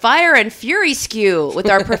to Fire and Fury Skew with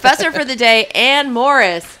our professor for the day, Anne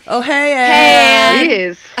Morris. Oh, hey, Hey, Anne.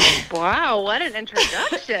 Jeez. Wow, what an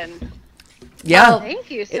introduction. Yeah.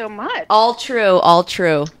 Thank you so much. All true, all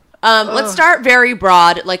true. Let's start very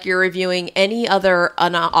broad, like you're reviewing any other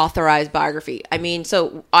unauthorized biography. I mean,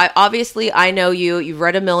 so I know you. You've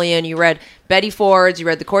read a million. You read Betty Ford's. You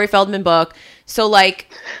read the Corey Feldman book. So,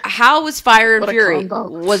 like, how was Fire and What a Fury? combo.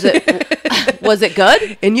 Was it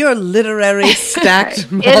good? In your literary stacked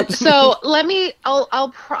So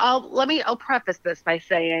I'll preface this by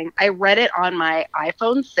saying I read it on my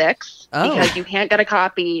iPhone 6 because you can't get a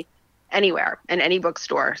copy anywhere in any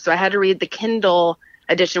bookstore. So I had to read the Kindle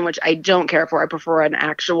edition, which I don't care for. I prefer an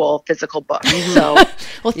actual physical book. So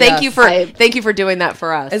Well, thank Yes. you for doing that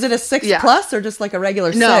for us. Is it a 6 Yeah. plus or just like a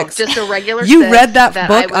regular no, 6? just a regular. You 6 read that I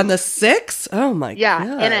book was- on the 6? Oh my yeah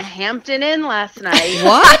God. in a Hampton Inn last night.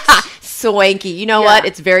 What? Swanky. You know Yeah. what?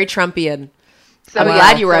 It's very Trumpian. So, I'm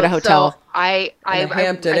glad you were at a hotel. So I In a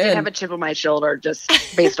Hampton did Inn. have a chip on my shoulder just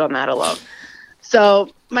based on that alone. So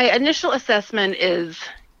my initial assessment is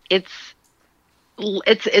it's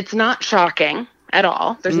not shocking at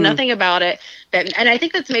all. There's nothing about it that, and I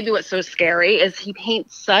think that's maybe what's so scary is he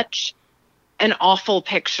paints such an awful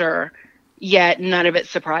picture, yet none of it's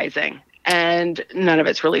surprising. and none of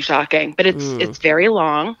it's really shocking. But it's very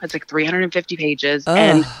long. It's like 350 pages,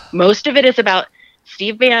 and most of it is about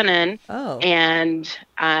Steve Bannon and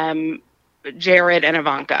Jared and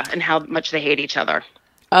Ivanka and how much they hate each other.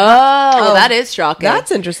 Oh, that is shocking. That's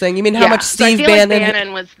interesting. You mean how much Steve so I feel Bannon?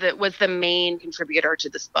 Like Bannon was the main contributor to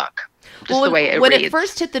this book. Just the way it when reads. it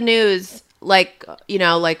first hit the news, like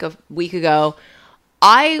a week ago,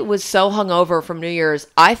 I was so hungover from New Year's.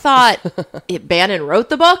 I thought Bannon wrote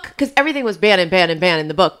the book because everything was Bannon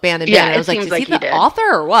the book, Bannon. I was like, is he the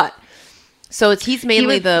author or what? So he's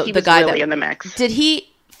mainly the guy really that in the mix. Did he,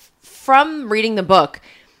 from reading the book,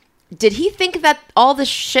 did he think that all the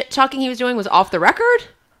shit talking he was doing was off the record?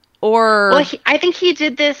 Or well, I think he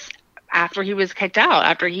did this after he was kicked out,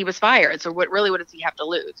 after he was fired. So what does he have to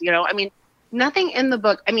lose? I mean, nothing in the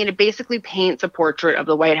book. I mean, it basically paints a portrait of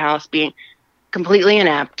the White House being completely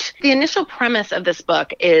inept. The initial premise of this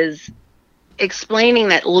book is explaining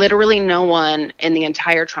that literally no one in the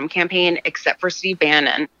entire Trump campaign, except for Steve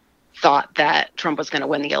Bannon, thought that Trump was going to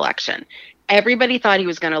win the election. Everybody thought he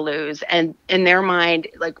was going to lose, and in their mind,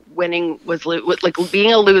 like winning was like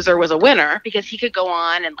being a loser was a winner because he could go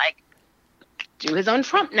on and like do his own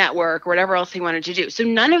Trump network or whatever else he wanted to do. So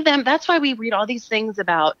none of them. That's why we read all these things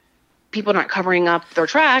about people not covering up their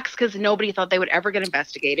tracks because nobody thought they would ever get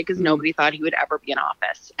investigated because nobody thought he would ever be in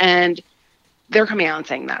office. And they're coming out and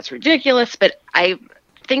saying that's ridiculous, but I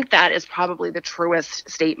think that is probably the truest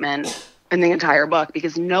statement in the entire book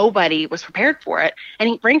because nobody was prepared for it.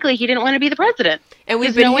 And frankly, he didn't want to be the president. And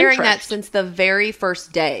we've been hearing that since the very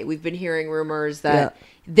first day. We've been hearing rumors that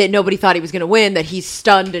nobody thought he was going to win, that he's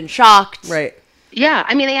stunned and shocked. Right. Yeah.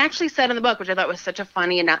 I mean, they actually said in the book, which I thought was such a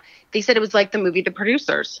funny, and they said it was like the movie The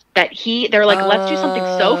Producers, that they're like, let's do something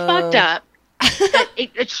so fucked up that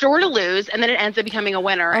it's sure to lose, and then it ends up becoming a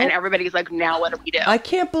winner, and everybody's like, now what do we do? I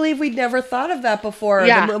can't believe we never thought of that before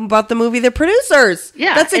about the movie The Producers.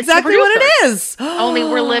 Yeah, that's exactly what it is. Only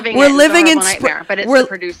we're living in nightmare, but it's The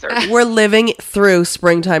Producers. We're living through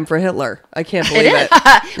Springtime for Hitler. I can't believe it.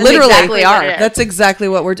 Literally, exactly that's exactly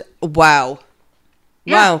what we're. Wow.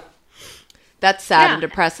 Yeah. Wow. That's sad and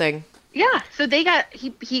depressing. Yeah, so he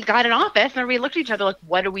got in office, and everybody looked at each other like,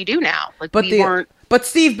 "What do we do now?" Like, But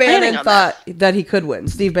Steve Bannon thought that he could win.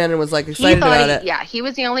 Steve Bannon was like excited about it. Yeah, he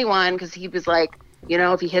was the only one because he was like,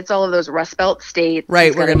 if he hits all of those Rust Belt states,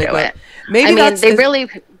 right, we're gonna do it. Maybe they really.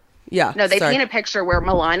 Yeah. No, they paint a picture where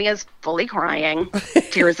Melania's fully crying,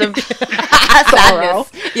 tears of sorrow.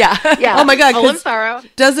 Yeah. Yeah. Oh my God. Full of sorrow.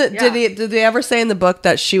 Did they ever say in the book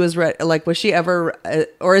that she was was she ever,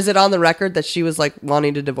 or is it on the record that she was like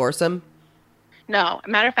wanting to divorce him? No.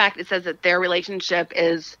 Matter of fact, it says that their relationship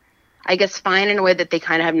is, I guess, fine in a way that they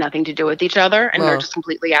kind of have nothing to do with each other and they're just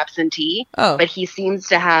completely absentee. Oh. But he seems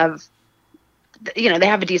to have, they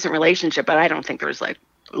have a decent relationship, but I don't think there's like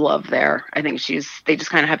love there. I think they just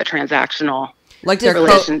kind of have a transactional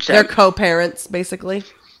relationship. They're co-parents, basically.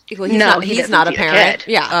 Well, he's not a parent.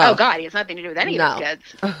 Yeah. Oh God, he has nothing to do with any of his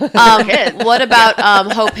kids. What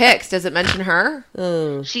about Hope Hicks? Does it mention her?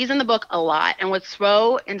 She's in the book a lot, and what's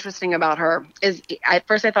so interesting about her is, at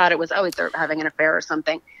first I thought it was, they're having an affair or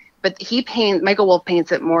something, but Michael Wolff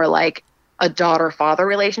paints it more like a daughter-father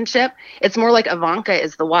relationship. It's more like Ivanka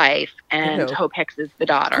is the wife and Hope Hicks is the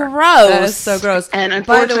daughter. Gross. That is so gross. And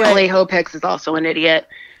unfortunately, Hope Hicks is also an idiot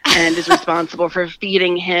and is responsible for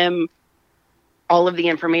feeding him all of the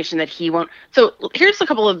information that he won't. So here's a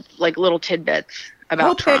couple of like little tidbits about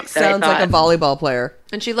Hope Trump. Hicks sounds like a volleyball player.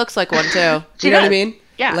 And she looks like one too. Do you know what I mean?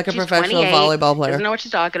 Yeah. Like a professional volleyball player. Doesn't know what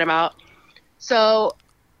she's talking about. So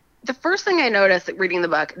the first thing I noticed reading the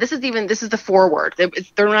book, this is the foreword.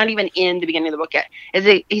 They're not even in the beginning of the book yet.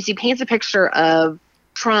 He paints a picture of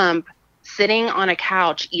Trump sitting on a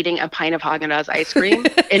couch eating a pint of Haagen-Dazs ice cream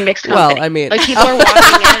in mixed company. Well, I mean, like people are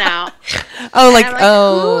walking in and out.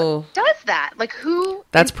 Who does that? Like who?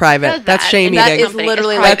 That's private. That's shame eating. That is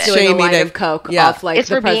literally like doing a line of coke off like it's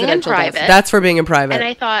the for being in presidential private. desk. That's for being in private. And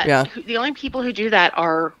I thought the only people who do that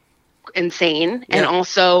are insane and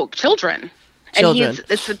also children. And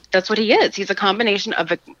that's what he is. He's a combination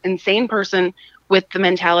of an insane person with the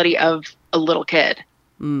mentality of a little kid.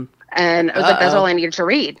 And I was like, that's all I needed to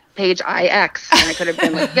read. Page IX. And I could have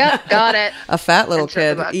been like, yep, got it. A fat little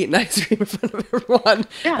kid eating ice cream in front of everyone.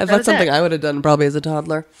 Yeah, that's something I would have done probably as a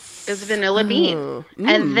toddler. It was vanilla bean.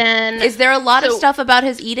 And then... Is there a lot of stuff about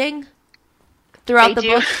his eating throughout the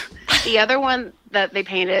book? The other one that they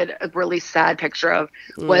painted a really sad picture of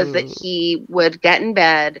was that he would get in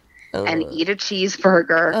bed and eat a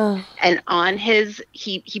cheeseburger. And on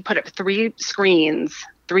he put up 3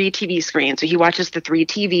 TV screens. So he watches the 3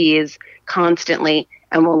 TVs constantly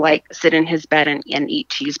and will like sit in his bed and eat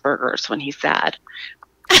cheeseburgers when he's sad.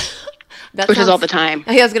 which is all the time.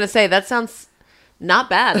 I was going to say, that sounds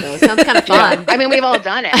not bad, though. It sounds kind of fun. I mean, we've all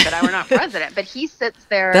done it, but we're not president. But he sits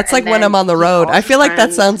there. That's like when I'm on the road. I feel like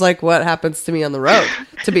that sounds like what happens to me on the road,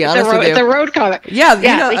 to be honest with you. It's a road comic. Yeah,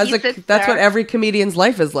 that's what every comedian's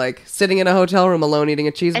life is like. Sitting in a hotel room alone, eating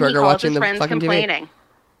a cheeseburger, watching the fucking complaining. TV.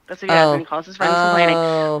 That's what he does. He calls his friends complaining.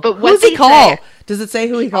 But who does he call? Does it say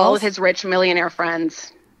who he calls? All of his rich millionaire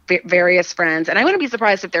friends, various friends. And I wouldn't be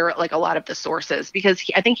surprised if there were like a lot of the sources, because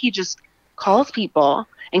I think he just calls people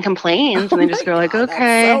and complains, and they just go like,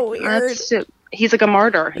 okay. So weird. He's like a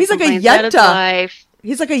martyr. He's like a yenta.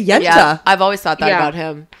 He's like a yenta. Yeah, I've always thought that about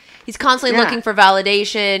him. He's constantly looking for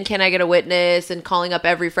validation. Can I get a witness? And calling up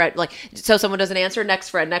every friend. Like, so someone doesn't answer, next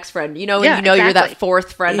friend. You know, you're that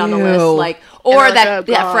fourth friend on the list. Like, or that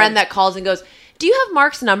friend that calls and goes, do you have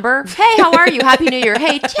Mark's number? Hey, how are you? Happy New Year.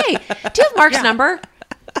 Hey, do you have Mark's number?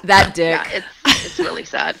 That dick. Yeah, it's really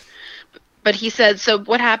sad. But he said, so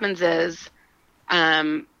what happens is,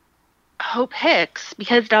 Hope Hicks,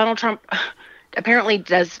 because Donald Trump apparently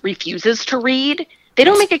refuses to read. They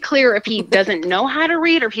don't make it clear if he doesn't know how to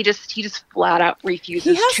read or if he just flat out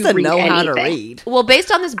refuses to read anything. He has to know how to read. Well,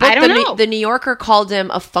 based on this book, the New Yorker called him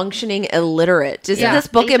a functioning illiterate. Doesn't this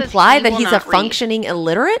book imply that he's a functioning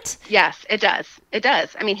illiterate? Yes, it does. It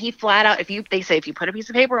does. I mean, he flat out, they say if you put a piece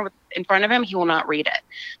of paper in front of him, he will not read it.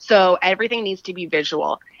 So everything needs to be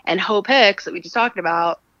visual. And Hope Hicks, that we just talked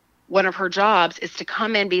about, one of her jobs is to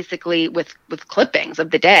come in basically with clippings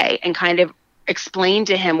of the day and kind of explain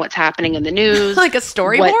to him what's happening in the news. Like a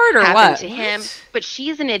storyboard or what? To him. But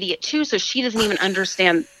she's an idiot too, so she doesn't even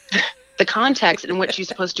understand the context in which she's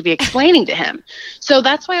supposed to be explaining to him. So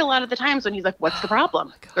that's why a lot of the times when he's like, what's the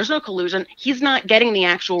problem? There's no collusion. He's not getting the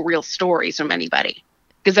actual real stories from anybody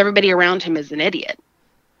because everybody around him is an idiot.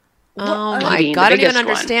 Oh my God, I don't even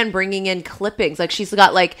understand bringing in clippings. Like she's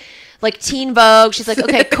got like Teen Vogue. She's like,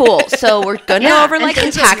 okay, cool. So we're going to go over like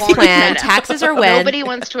the tax plan. Taxes are when. Nobody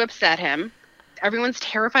wants to upset him. Everyone's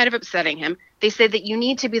terrified of upsetting him. They say that you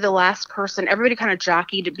need to be the last person. Everybody kind of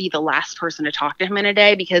jockey to be the last person to talk to him in a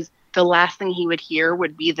day because the last thing he would hear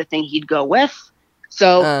would be the thing he'd go with.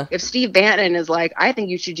 So if Steve Bannon is like, I think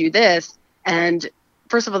you should do this. And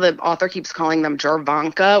first of all, the author keeps calling them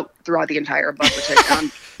Jarvanka throughout the entire book, which I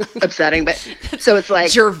found upsetting. But so it's like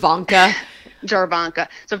Jarvanka. So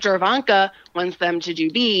if Jarvanka wants them to do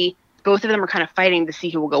B, both of them are kind of fighting to see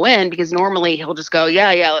who will go in because normally he'll just go, yeah,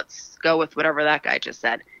 let's go with whatever that guy just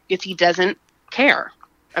said because he doesn't care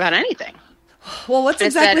about anything. Well, what's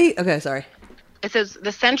exactly... Okay, sorry. It says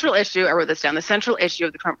the central issue, I wrote this down, the central issue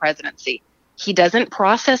of the Trump presidency. He doesn't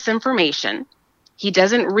process information. He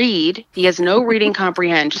doesn't read. He has no reading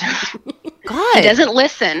comprehension. God. He doesn't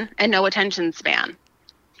listen and no attention span.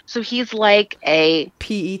 So he's like a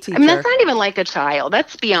PE teacher. I mean, that's not even like a child.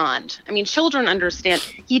 That's beyond. I mean, children understand.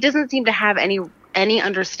 He doesn't seem to have any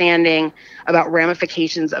understanding about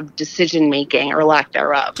ramifications of decision making or lack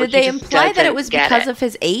thereof. Did they imply that it was because of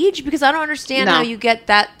his age? Because I don't understand how you get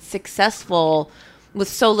that successful with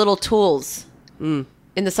so little tools in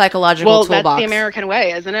the psychological toolbox. Well, that's the American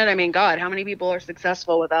way, isn't it? I mean, God, how many people are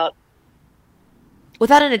successful without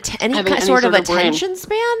any sort of attention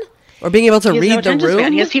span? Or being able to read the room?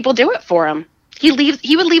 Span. He has people do it for him. He would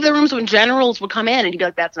leave the rooms when generals would come in and he'd be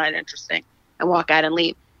like, that's not interesting, and walk out and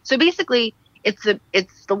leave. So basically, it's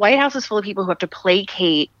the White House is full of people who have to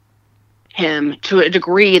placate him to a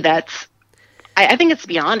degree that's I think it's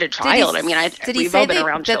beyond a child. We've all been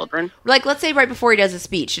around children. Like, let's say right before he does a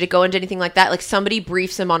speech, did it go into anything like that? Like somebody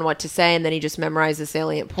briefs him on what to say and then he just memorizes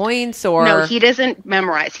salient points, or no, he doesn't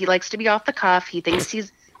memorize. He likes to be off the cuff. He thinks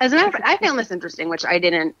he's. As a matter of fact, I found this interesting, which I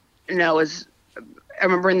didn't know is. I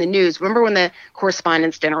remember in the news. Remember when the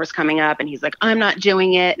correspondence dinner was coming up, and he's like, "I'm not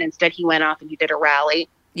doing it," and instead he went off and he did a rally.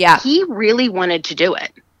 Yeah, he really wanted to do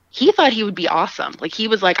it. He thought he would be awesome. Like he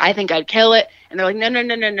was like, "I think I'd kill it," and they're like,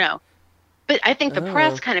 "No." But I think the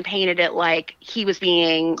press kind of painted it like he was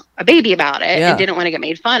being a baby about it and didn't want to get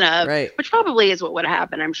made fun of, which probably is what would have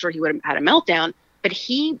happened. I'm sure he would have had a meltdown, but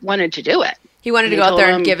he wanted to do it. He wanted to go out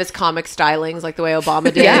there and give his comic stylings like the way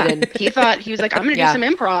Obama did. Yeah, and he was like, I'm going to do some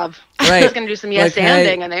improv. Right. He's going to do some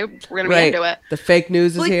yes-anding, and we're going to be into it. The fake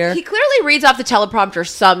news is here. He clearly reads off the teleprompter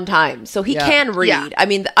sometimes, so he can read. Yeah. I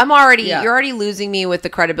mean, you're already losing me with the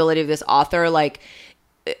credibility of this author. Like,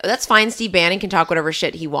 that's fine. Steve Bannon can talk whatever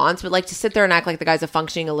shit he wants, but like to sit there and act like the guy's a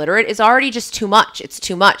functioning illiterate is already just too much. It's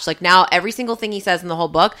too much. Like now, every single thing he says in the whole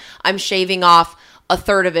book, I'm shaving off a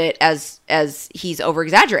third of it as he's over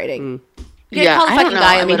exaggerating. I don't know.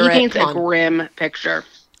 I mean, he paints a grim picture.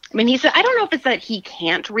 I mean, he said, I don't know if it's that he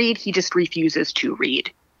can't read. He just refuses to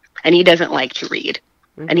read, and he doesn't like to read.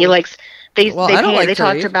 Mm-hmm. And he likes. They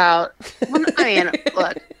talked about. Well, I mean,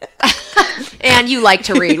 look. And you like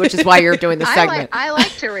to read, which is why you're doing this segment. I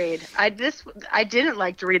like to read. I didn't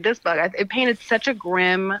like to read this book. It painted such a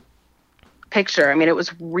grim picture. I mean, it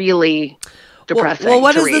was really depressing. Well,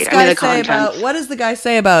 what to does read. this guy say contents. about? What does the guy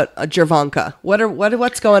say about Javanka?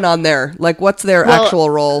 What's going on there? Like, what's their actual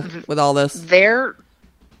role with all this? They're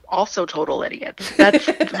also total idiots. That's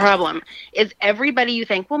the problem. Is everybody you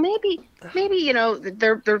think, well, maybe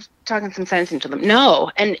they're talking some sense into them.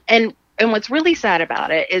 No, and what's really sad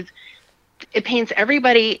about it is it paints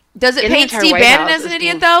everybody. Does it paint Steve Bannon as an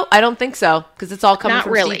idiot, though? I don't think so, because it's all coming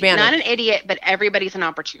from Steve Bannon. Not an idiot, but everybody's an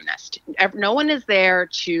opportunist. No one is there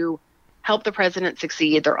to help the president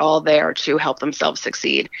succeed. They're all there to help themselves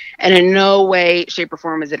succeed. And in no way, shape, or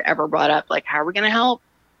form is it ever brought up, like, how are we going to help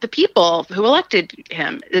the people who elected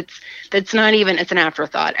him? It's not even, it's an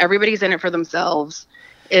afterthought. Everybody's in it for themselves.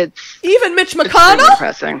 It's even Mitch really McConnell.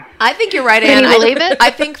 depressing. I think you're right, Can Ann. you believe it?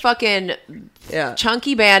 I think fucking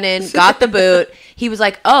Chunky Bannon got the boot. He was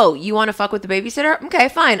like, "Oh, you want to fuck with the babysitter? Okay,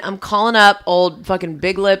 fine. I'm calling up old fucking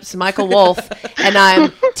big lips Michael Wolff, and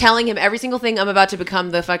I'm telling him every single thing. I'm about to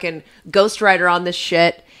become the fucking ghostwriter on this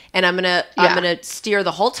shit, and I'm gonna steer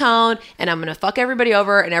the whole tone, and I'm gonna fuck everybody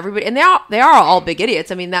over, and everybody. And they are all big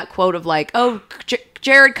idiots. I mean, that quote of like, oh,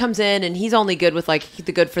 Jared comes in and he's only good with like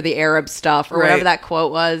the good for the Arab stuff or whatever that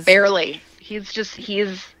quote was. Barely.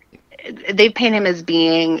 They paint him as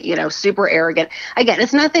being, super arrogant. Again,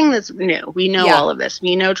 it's nothing that's new. We know all of this.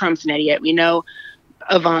 We know Trump's an idiot. We know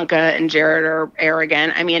Ivanka and Jared are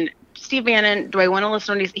arrogant. I mean, Steve Bannon, do I want to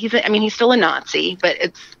listen to he's still a Nazi, but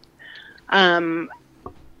it's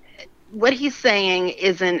what he's saying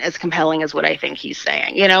isn't as compelling as what I think he's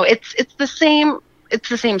saying. It's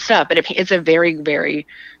the same stuff, but it's a very, very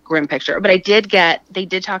grim picture. But they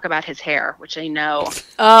did talk about his hair, which I know.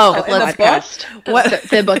 Oh, in the book? What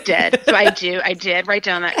the book did. So I did write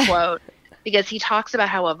down that quote because he talks about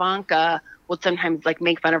how Ivanka would sometimes like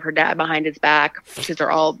make fun of her dad behind his back because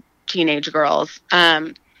they're all teenage girls.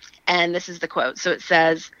 And this is the quote. So it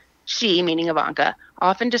says, she, meaning Ivanka,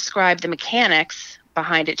 often described the mechanics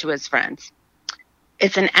behind it to his friends.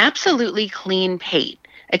 It's an absolutely clean pate.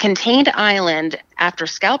 A contained island after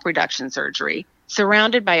scalp reduction surgery,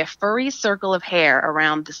 surrounded by a furry circle of hair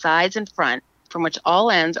around the sides and front, from which all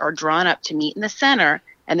ends are drawn up to meet in the center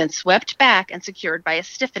and then swept back and secured by a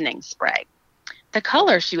stiffening spray. The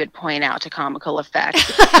color, she would point out to comical effect,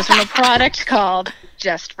 was from a product called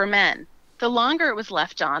Just for Men. The longer it was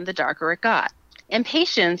left on, the darker it got.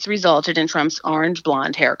 Impatience resulted in Trump's orange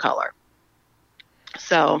blonde hair color.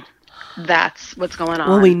 So that's what's going on.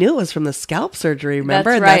 Well, we knew it was from the scalp surgery, remember?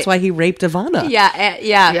 That's and right. that's why he raped Ivana.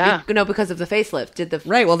 Yeah. No, because of the facelift.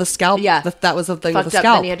 Right, well, the scalp, that was the thing with the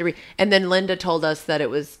scalp. Then he had to and then Linda told us that it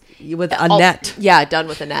was... With a net. Yeah, done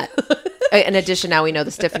with a net. In addition, now we know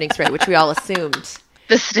the stiffening spray, which we all assumed.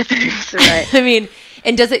 The stiffening spray. I mean...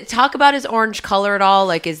 And does it talk about his orange color at all?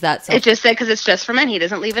 Like, is that something? It just said because it's just for men. He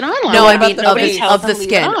doesn't leave it on long. No, I mean of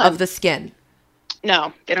the skin.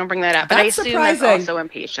 No, they don't bring that up. But That's I assume surprising. that's also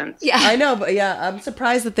impatience. Yeah, I know, but I'm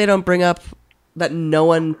surprised that they don't bring up that no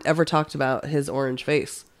one ever talked about his orange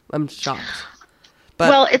face. I'm shocked. But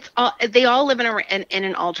well, they all live in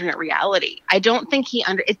an alternate reality. I don't think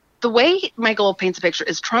the way Michael paints a picture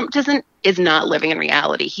is Trump is not living in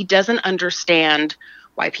reality. He doesn't understand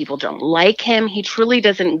why people don't like him. He truly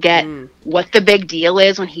doesn't get what the big deal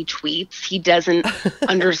is when he tweets. He doesn't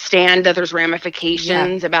understand that there's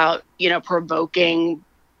ramifications about, provoking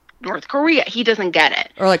North Korea. He doesn't get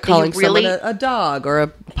it. Or like calling someone a dog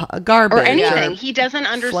or a garbage. Or anything. He doesn't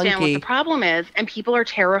understand flunky. what the problem is, and people are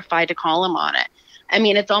terrified to call him on it. I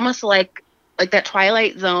mean, it's almost like that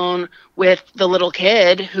Twilight Zone with the little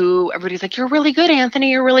kid who everybody's like, you're really good,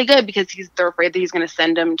 Anthony, you're really good, because they're afraid that he's going to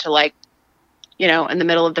send him to in the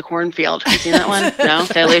middle of the cornfield. Have you seen that one? No?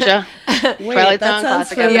 Say, Alicia? Wait, that sounds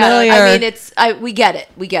classic. familiar. Yeah, I mean, we get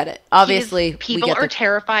it. Obviously, people are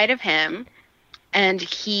terrified of him, and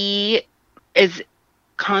he is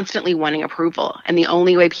constantly wanting approval. And the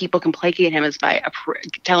only way people can placate him is by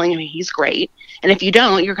telling him he's great. And if you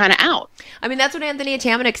don't, you're kind of out. I mean, that's what Anthony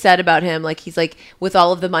Atamanuik said about him. Like, he's like, with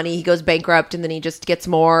all of the money, he goes bankrupt, and then he just gets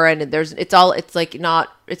more. And it's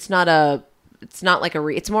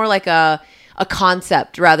more like a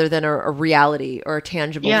concept rather than a reality or a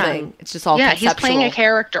tangible thing. It's just all conceptual. He's playing a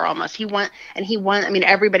character almost.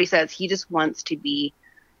 Everybody says he just wants to be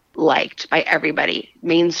liked by everybody.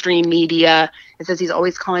 Mainstream media. It says he's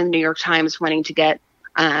always calling the New York Times wanting to get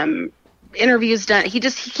interviews done. He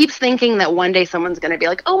keeps thinking that one day someone's going to be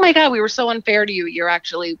like, oh my God, we were so unfair to you. You're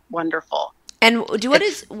actually wonderful. And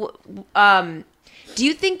do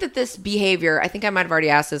you think that this behavior, I think I might have already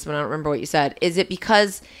asked this, but I don't remember what you said. Is it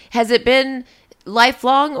because, has it been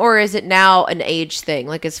lifelong, or is it now an age thing?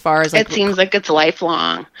 Like as far as like it seems like it's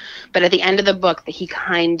lifelong, but at the end of the book, he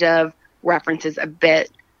kind of references a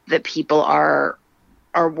bit that people are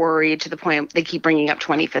worried to the point they keep bringing up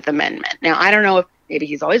 25th Amendment. Now, I don't know if maybe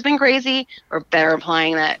he's always been crazy, or they're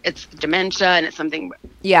implying that it's dementia and it's something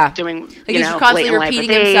doing, like he's constantly repeating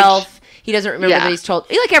himself. He doesn't remember that he's told,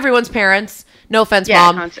 like everyone's parents. No offense,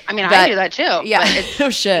 Mom. I mean, I do that too. Yeah. But it's, no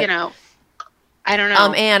shit. I don't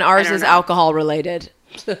know. And ours is alcohol related.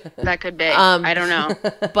 That could be. I don't know.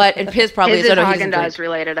 But his probably is Haagen-Dazs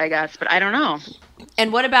related, I guess. But I don't know.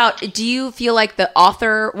 And what about, do you feel like the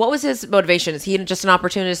author, what was his motivation? Is he just an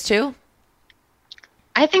opportunist too?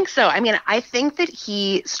 I think so. I mean, I think that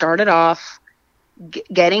he started off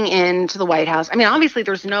getting into the White House. I mean, obviously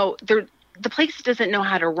the place doesn't know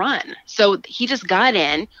how to run. So he just got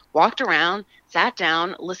in, walked around, sat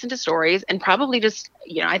down, listened to stories, and probably just,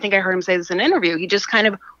 I think I heard him say this in an interview. He just kind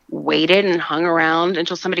of waited and hung around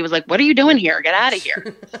until somebody was like, "What are you doing here? Get out of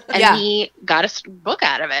here." And he got a book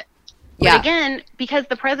out of it. But again, because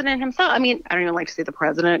the president himself, I mean, I don't even like to say the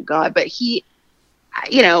president, God, but he,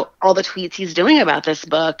 all the tweets he's doing about this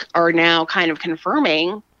book are now kind of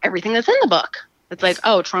confirming everything that's in the book. It's like,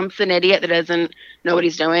 oh, Trump's an idiot that doesn't know what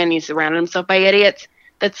he's doing. He's surrounded himself by idiots.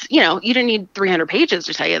 That's, you didn't need 300 pages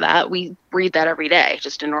to tell you that. We read that every day,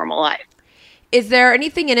 just in normal life. Is there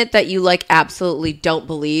anything in it that you like absolutely don't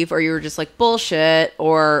believe, or you were just like bullshit,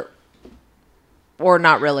 or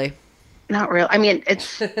not really? Not real. I mean,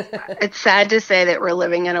 it's sad to say that we're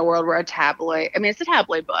living in a world where it's a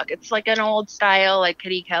tabloid book. It's like an old style, like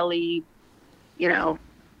Kitty Kelly,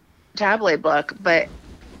 tabloid book, but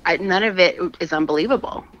none of it is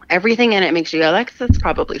unbelievable. Everything in it makes you go, that's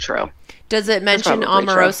probably true. Does it mention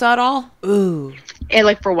Omarosa at all? Ooh. And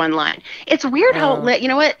like for one line. It's weird how, you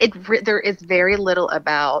know what? There is very little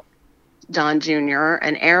about Don Jr.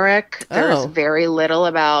 and Eric. There's very little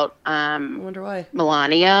about I wonder why.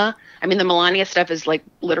 Melania. I mean, the Melania stuff is like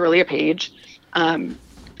literally a page. Is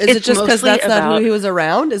it just because that's not who he was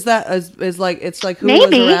around? Is that is like it's like who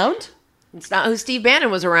maybe. was around? It's not who Steve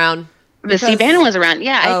Bannon was around. Steve Bannon was around.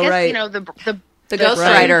 Yeah, I guess the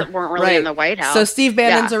ghostwriter weren't really in the White House. So Steve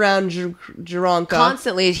Bannon's around Jaronka.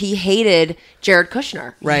 Constantly, he hated Jared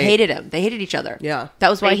Kushner. He hated him. They hated each other. Yeah. That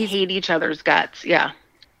was why they hate each other's guts. Yeah.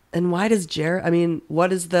 And why does Jared,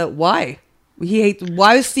 what is the, why?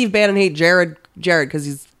 Why does Steve Bannon hate Jared? Because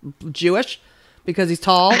he's Jewish? Because he's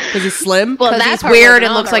tall? Because he's slim? Well, because he's weird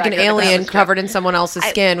and looks like an alien covered in someone else's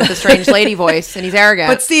skin with a strange lady voice, and he's arrogant.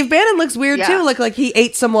 But Steve Bannon looks weird too. Like he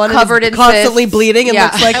ate someone covered in constantly cysts. bleeding and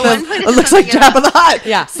looks like Jabba the Hutt.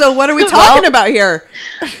 Yeah. So what are we talking about here?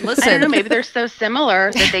 Listen, I don't know. Maybe they're so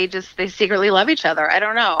similar that they secretly love each other. I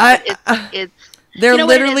don't know. It's they're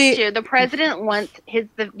literally the president wants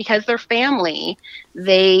because they're family.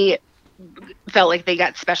 They felt like they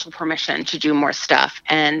got special permission to do more stuff,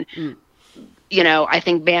 and I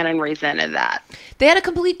think Bannon resented that. They had a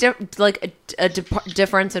complete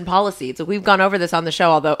difference in policies. So we've gone over this on the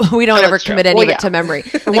show, although we don't ever commit any of it to memory.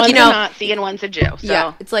 One's a Nazi and one's a Jew. So.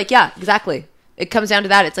 Yeah, it's like exactly. It comes down to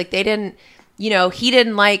that. It's like they didn't. He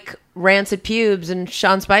didn't like Rancid Pubes and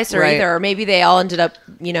Sean Spicer either, or maybe they all ended up,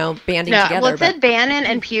 banding together. Well, it said Bannon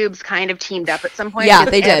and Pubes kind of teamed up at some point. Yeah,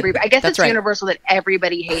 they did. I guess it's universal that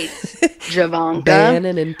everybody hates Javanka.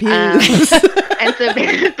 Bannon and Pubes. And so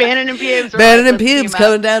Bannon and Pubes. Bannon and Pubes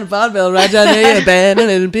coming down vaudeville right down here. Bannon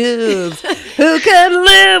and Pubes. Who can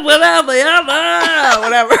live without the other?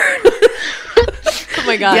 Whatever. Oh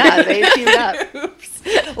my God. Yeah, they teamed up.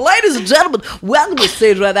 Ladies and gentlemen, welcome to the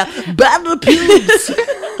stage right now. Bannon and Pubes.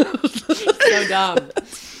 So dumb.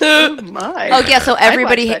 Oh my. Oh yeah, so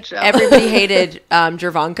everybody hated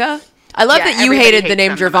Javanka. I love that you hated the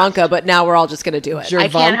name Javanka, but now we're all just going to do it. Javanka. I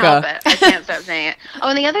can't help it. I can't stop saying it. Oh,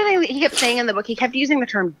 and the other thing he kept saying in the book, he kept using the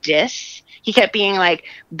term diss. He kept being like,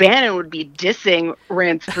 Bannon would be dissing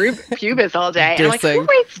Rance Pubis all day. And I'm like, who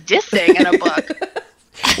writes dissing in a book?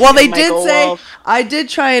 Well, they did say, I did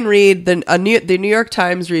try and read, the New York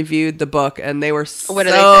Times reviewed the book, and they were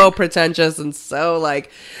so pretentious and so,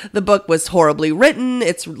 the book was horribly written.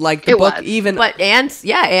 It's like the book even... But Anne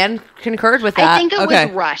concurred with that. I think it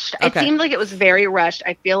was rushed. It seemed like it was very rushed.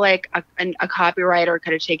 I feel like a copywriter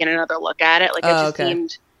could have taken another look at it. It just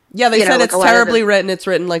seemed... Yeah, they said it's terribly written. It's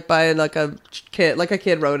written by a kid, a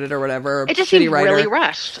kid wrote it or whatever. It just seemed really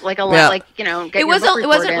rushed. Like a lot, it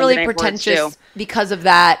wasn't really pretentious because of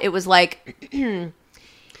that. It was like there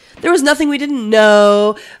was nothing we didn't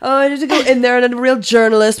know. Oh, I need to go in there, and a real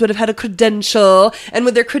journalist would have had a credential, and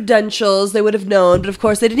with their credentials, they would have known. But of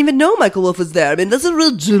course, they didn't even know Michael Wolff was there. I mean, that's a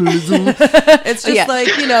real journalism. It's just it was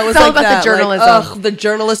it's all about the journalism, the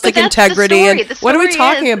journalistic integrity. And what are we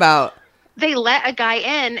talking about? they let a guy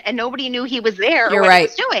in and nobody knew he was there or You're what right. he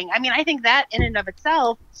was doing. I mean, I think that in and of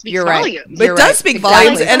itself speaks You're right. volumes. It You're does right. speak Exactly.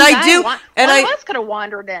 volumes, and I do, and one I of us could have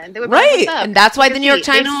wandered in. They would Right. What's up? And that's why the New York They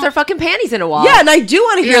Times don't- puts their fucking panties in a wall. yeah, and I do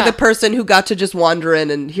want to hear Yeah. the person who got to just wander in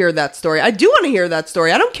and hear that story. I do want to hear that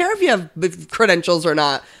story. I don't care if you have credentials or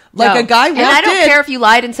not. Like No. a guy walked and I don't in. care if you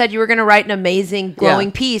lied and said you were going to write an amazing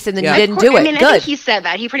glowing piece and then Yeah. you didn't do it. I mean, I Good. think he said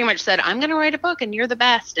that. He pretty much said, "I'm going to write a book, and you're the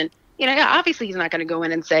best." And yeah, obviously he's not going to go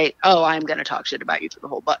in and say, "Oh, I'm going to talk shit about you through the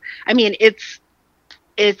whole book." I mean, it's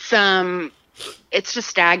just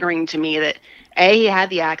staggering to me that he had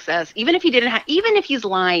the access, even if he didn't have, even if he's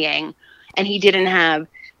lying and he didn't have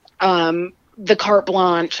the carte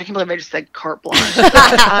blanche. I can't believe I just said carte blanche.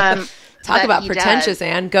 Talk that about he pretentious, does.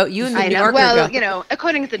 Anne. Go, you and the I New know. Yorker Well, go.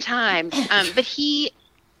 according to the Times, but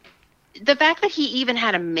the fact that he even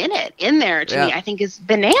had a minute in there to me, I think is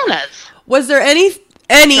bananas. Was there any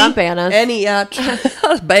Trump Annas.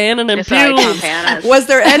 Bannon and Sorry, Pubes. Trump Annas. Was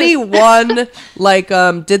there any one like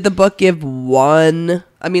did the book give one?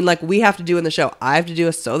 I mean, like we have to do in the show. I have to do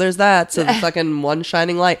a so there's that. So the fucking one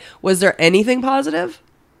shining light. Was there anything positive?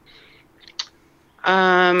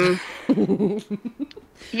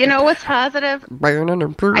 You know what's positive? Bannon and I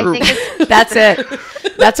think Pubes. it's That's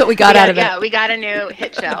it. That's what we got out of it. Yeah, we got a new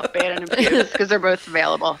hit show, Bannon and Pubes, because they're both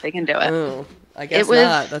available. They can do it. Oh, I guess It was-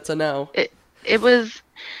 not. That's a no. It was,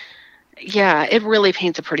 yeah, it really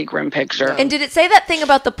paints a pretty grim picture. And did it say that thing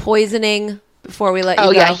about the poisoning before we let you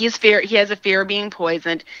Oh go? yeah, he has a fear of being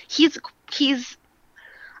poisoned. This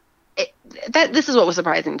is what was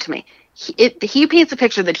surprising to me. He paints a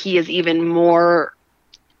picture that he is even more.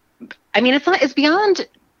 I mean, it's beyond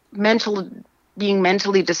being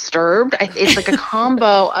mentally disturbed. It's like a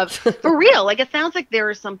combo of, for real. Like, it sounds like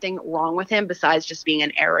there is something wrong with him besides just being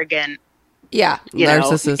an arrogant, Yeah.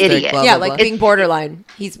 Narcissistic, idiot. blah, Yeah, blah, like blah. being borderline.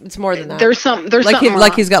 It's more than that. There's something like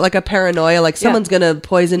wrong. he's got like a paranoia, like someone's gonna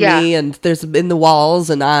poison Yeah. me, and there's in the walls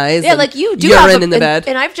and eyes. Yeah, and like you do urine have in the bed.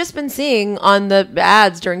 And I've just been seeing on the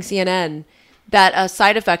ads during CNN that a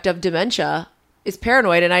side effect of dementia is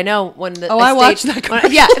paranoid. And I know when the I watched that commercial.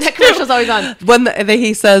 yeah, that commercial's always on. When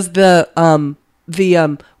he says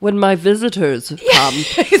when my visitors come.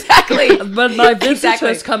 Exactly. When my visitors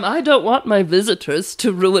Exactly. come, I don't want my visitors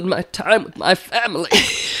to ruin my time with my family.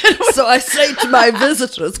 So I say to my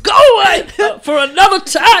visitors, go away for another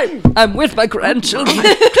time. I'm with my grandchildren.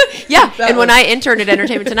 Yeah, and when I interned at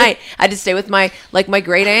Entertainment Tonight, I had to stay with my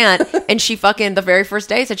great aunt, and she fucking the very first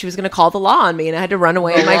day said she was going to call the law on me, and I had to run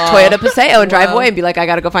away in my Toyota Paseo and drive away and be like, I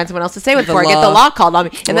got to go find someone else to stay with before I get the law. law called on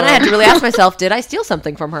me. And then I had to really ask myself, did I steal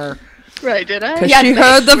something from her? Right, did I? Because Yeah, she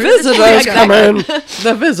heard the visitors Exactly. come in.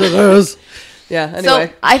 The visitors. Yeah, anyway.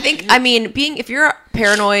 So I think, I mean, if you're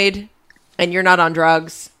paranoid and you're not on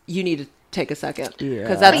drugs, you need to take a second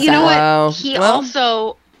because that's But you know Wow. what? He Well-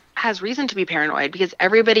 also has reason to be paranoid because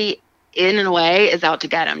everybody, in a way, is out to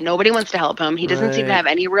get him. Nobody wants to help him. He doesn't seem to Right. have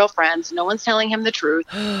any real friends. No one's telling him the truth.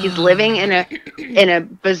 He's living in a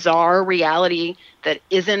bizarre reality that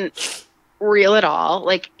isn't real at all.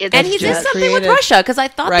 Like it's And he's in just, something with created. Russia because I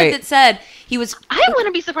thought Right. that it said he was. I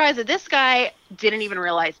wouldn't be surprised if this guy didn't even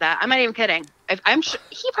realize that. I'm not even kidding. I'm sure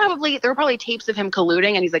there were probably tapes of him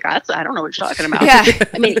colluding, and he's like, I don't know what you're talking about. Yeah.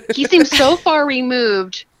 I mean, he seems so far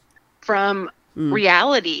removed from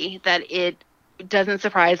reality that it doesn't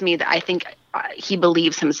surprise me that I think he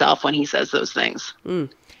believes himself when he says those things.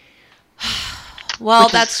 Well,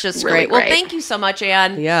 Which that's is just really great. Well, great. thank you so much,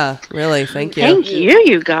 Anne. Yeah, really. Thank you. Thank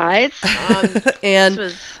you guys. And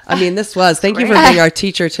This was thank you for great. being our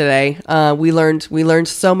teacher today. We learned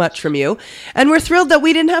so much from you, and we're thrilled that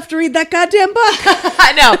we didn't have to read that goddamn book.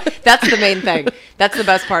 I know. That's the main thing. That's the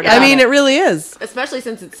best part. I about mean, it really is. especially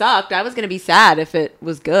since it sucked. I was going to be sad if it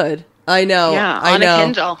was good. I know. yeah, I on know. a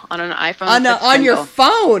Kindle, on an iPhone, On 6 on your Kindle.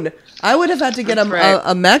 phone. I would have had to get That's right.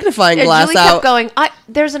 a magnifying And glass Julie out. kept going,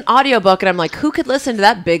 there's an audiobook. And I'm like, who could listen to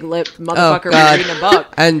that big lipped motherfucker God. reading a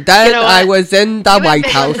book? And then You know what? I was in the You have White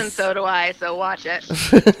big House. lips and so do I. So watch it.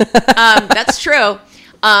 That's true.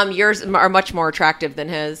 Yours are much more attractive than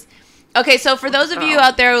his. Okay, so for those of you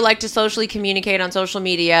out there who like to socially communicate on social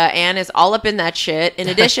media, Anne is all up in that shit. In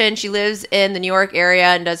addition, she lives in the New York area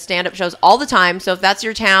and does stand-up shows all the time. So if that's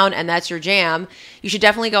your town and that's your jam, you should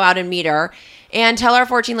definitely go out and meet her. And tell our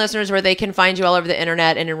 14 listeners where they can find you all over the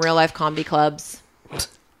internet and in real-life comedy clubs.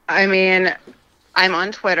 I mean, I'm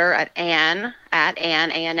on Twitter at Anne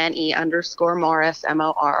 _Morris, MORRIS.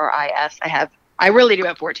 I really do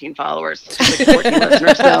have 14 followers, like 14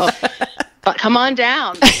 listeners. So, but come on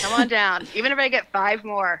down. Even if I get 5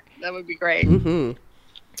 more, that would be great. Mm-hmm.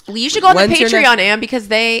 Well, you should go on When's the your Patreon, next- Anne, because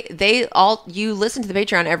they all, you listen to the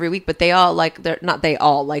Patreon every week, but they all, like, they're not they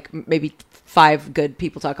all, like, maybe 5 good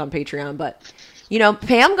people talk on Patreon, but you know,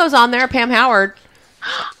 Pam goes on there. Pam Howard.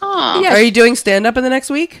 Oh, Yeah, Are you doing stand-up in the next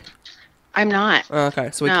week? I'm not. Oh, okay,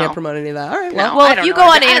 so we No. can't promote any of that. All right, No. well, Well, I if don't you know go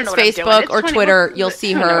what on I don't Anne's know what I'm doing. Facebook It's or 20 Twitter, you'll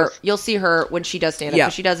see who her. knows? You'll see her when she does stand up. Yeah.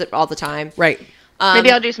 Because she does it all the time. right.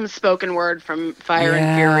 Maybe I'll do some spoken word from Fire and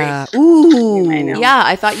Yeah. Fury. Ooh. I know. Yeah,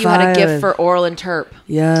 I thought you had a Fire. gift for Oral and Terp.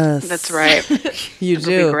 Yes. That's right. You It'll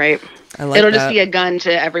do. be great. I like It'll that. just be a gun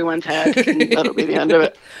to everyone's head. And that'll be the end of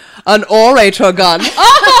it. An orator gun.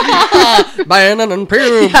 Bannon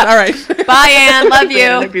Pubes. All right. Bye, Anne. Love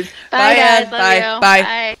you. Bye, guys. Ann. Love Bye. you.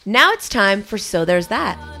 Bye. Now it's time for So There's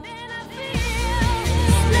That.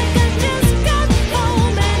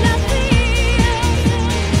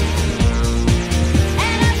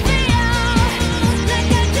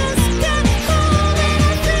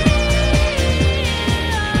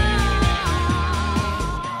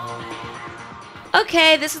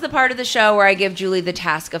 Okay, this is the part of the show where I give Julie the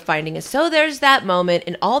task of finding a So There's That moment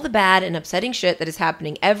in all the bad and upsetting shit that is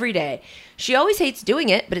happening every day. She always hates doing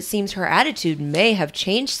it, but it seems her attitude may have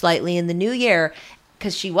changed slightly in the new year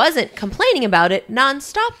because she wasn't complaining about it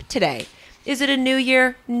nonstop today. Is it a new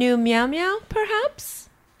year, new meow meow, perhaps?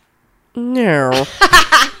 No.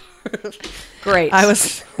 Great. I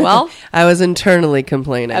was Well? I was internally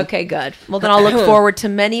complaining. Okay, good. Well, then I'll look forward to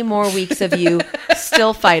many more weeks of you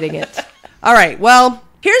still fighting it. All right. Well,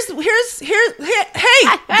 here's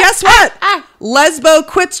hey, guess what? Lesbo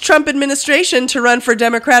quits Trump administration to run for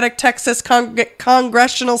Democratic Texas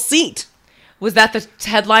congressional seat. Was that the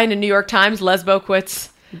headline in New York Times? Lesbo quits.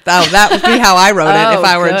 Oh, that would be how I wrote it if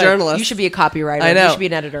I were good. a journalist. You should be a copywriter. I know. You should be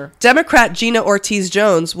an editor. Democrat Gina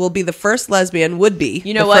Ortiz-Jones will be the first lesbian, would be.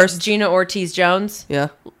 You know the what? First, Gina Ortiz-Jones? yeah.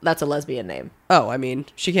 That's a lesbian name. Oh, I mean,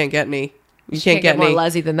 she can't get any. You She can't get more any.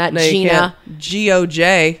 lesy than that. No, you Gina. can't.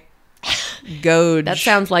 G-O-J. Goj. That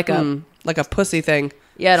sounds like a... like a pussy thing.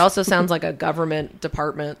 Yeah, it also sounds like a government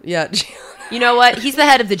department. Yeah. You know what? He's the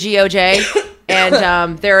head of the GOJ,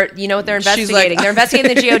 and they're, you know what they're She's investigating? like- They're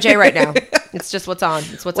investigating the GOJ right now. It's just what's on.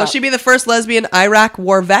 It's what's Will up. she be the first lesbian Iraq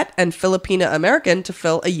war vet and Filipina American to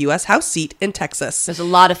fill a U.S. House seat in Texas? There's a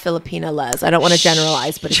lot of Filipina les. I don't want to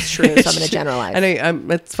generalize, but it's true, so I'm going to generalize. I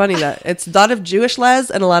know, it's funny that it's a lot of Jewish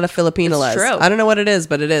les and a lot of Filipina les. true. I don't know what it is,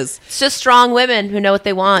 but it is. It's just strong women who know what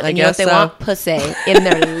they want, I and you know what guess they so. want? Pussy in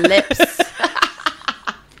their lips.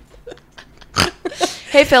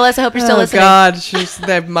 Hey, Phyllis, I hope you're still listening.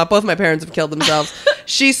 God, both my parents have killed themselves.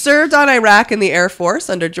 She served on Iraq in the Air Force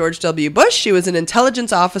under George W. Bush. She was an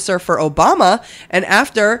intelligence officer for Obama, and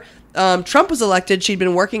after Trump was elected, she'd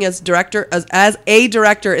been working as a director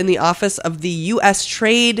in the office of the U.S.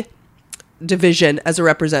 Trade Division as a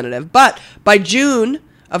representative. But by June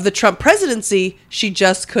of the Trump presidency, she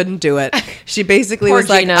just couldn't do it. She basically Poor was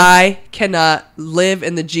like, Gina. I cannot live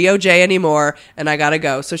in the GOJ anymore, and I gotta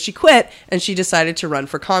go. So she quit, and she decided to run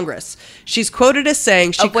for Congress. She's quoted as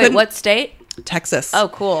saying she Oh, wait, couldn't... what state? Texas. Oh,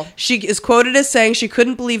 cool. She is quoted as saying she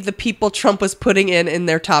couldn't believe the people Trump was putting in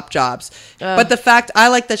their top jobs. But the fact, I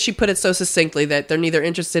like that she put it so succinctly that they're neither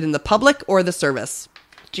interested in the public or the service.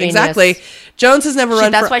 Genius. Exactly. Jones has never run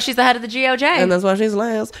That's for... why she's the head of the GOJ. And that's why she's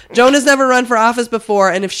last. Joan has never run for office before,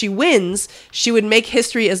 and if she wins, she would make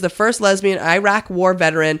history as the first lesbian Iraq war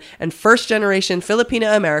veteran and first-generation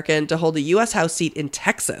Filipina American to hold a U.S. House seat in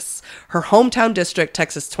Texas. Her hometown district,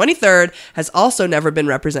 Texas 23rd, has also never been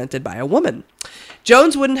represented by a woman.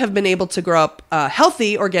 Jones wouldn't have been able to grow up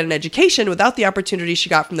healthy or get an education without the opportunity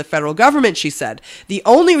she got from the federal government, she said. The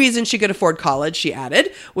only reason she could afford college, she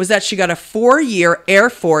added, was that she got a 4-year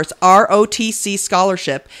Air Force ROTC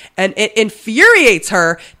scholarship, and it infuriates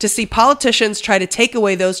her to see politicians try to take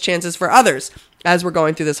away those chances for others, as we're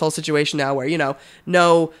going through this whole situation now where, you know,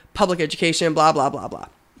 no public education, blah, blah, blah, blah.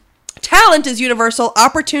 Talent is universal.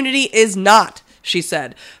 Opportunity is not, she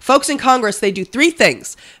said. Folks in Congress, they do 3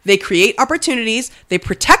 things. They create opportunities, they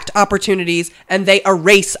protect opportunities, and they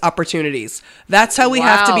erase opportunities. That's how we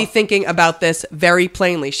have to Wow. be thinking about this very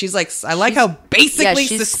plainly. She's like, I like how basically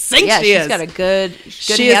succinct she is. She's got a good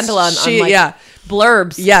She is- handle on she- like yeah.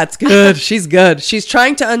 blurbs. Yeah, it's good. She's good. She's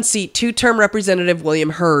trying to unseat 2-term Representative William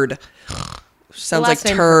Hurd. Sounds like last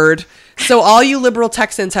name turd. So all you liberal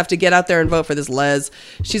Texans have to get out there and vote for this Les.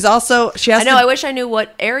 She has I know. to... I wish I knew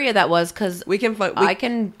what area that was because We can find- I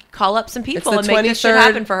can call up some people the and make this shit 23rd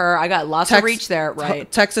happen for her. I got lots of reach there. Right.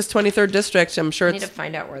 Texas 23rd District. I'm sure I need it's to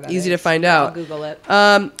find out where that easy is. to find I'll out. Google it.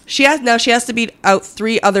 She has to beat out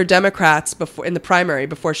 3 other Democrats before in the primary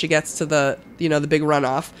before she gets to the big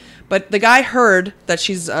runoff. But the guy Hurd that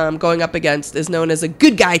she's going up against is known as a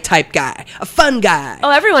good guy type guy, a fun guy. Oh,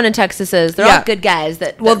 everyone in Texas is. They're Yeah. all good guys.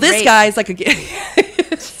 Well, that this rate. guy's like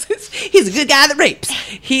he's he's a good guy that rapes.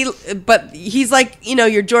 But he's like, you know,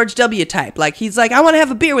 your George W. type. Like, he's like, I want to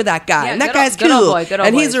have a beer with that guy. Yeah, and that good guy's old- good cool. old boy, good old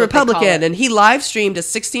And boy he's is a what they call Republican. it. And he live streamed a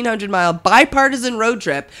 1,600-mile bipartisan road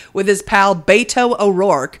trip with his pal Beto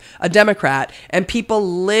O'Rourke, a Democrat. And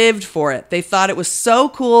people lived for it. They thought it was so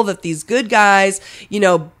cool that these good guys, you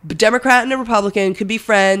know, Democrat and a Republican could be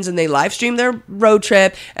friends, and they live streamed their road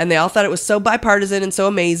trip, and they all thought it was so bipartisan and so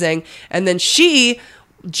amazing. And then GOJ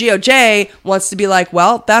wants to be like,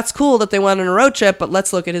 well, that's cool that they went on a road trip, but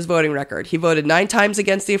let's look at his voting record. He voted 9 times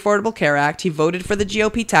against the Affordable Care Act. He voted for the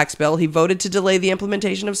GOP tax bill. He voted to delay the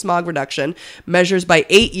implementation of smog reduction measures by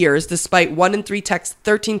 8 years, despite 1 in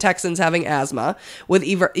 13 Texans having asthma, with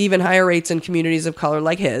even higher rates in communities of color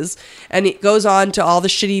like his. And it goes on to all the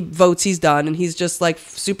shitty votes he's done, and he's just like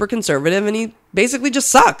super conservative, and he basically just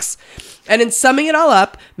sucks. And in summing it all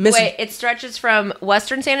up, Wait, it stretches from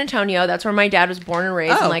Western San Antonio, that's where my dad was born and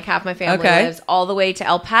raised, and like half my family lives, all the way to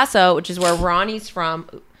El Paso, which is where Ronnie's from.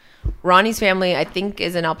 Ronnie's family, I think,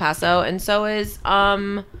 is in El Paso, and so is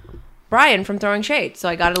Brian from Throwing Shade. So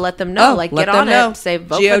I got to let them know, get on it, say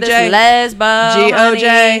vote for this lesbo,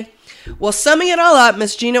 GOJ. Well, summing it all up,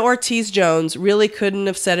 Miss Gina Ortiz-Jones really couldn't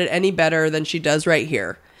have said it any better than she does right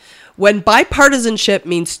here. When bipartisanship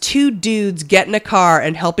means 2 dudes get in a car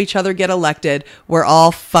and help each other get elected, we're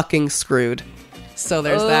all fucking screwed. So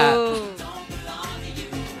there's that.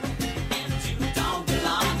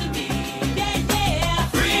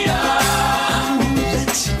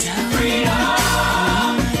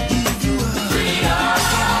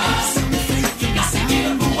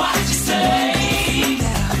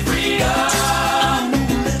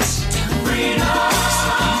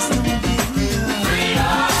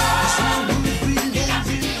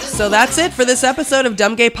 So that's it for this episode of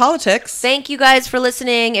Dumb Gay Politics. Thank you guys for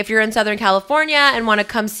listening. If you're in Southern California and want to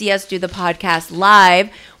come see us do the podcast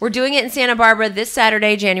live, we're doing it in Santa Barbara this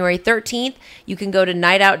Saturday, January 13th. You can go to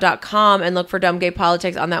nightout.com and look for Dumb Gay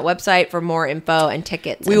Politics on that website for more info and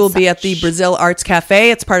tickets. We will be at the Brazil Arts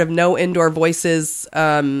Cafe. It's part of No Indoor Voices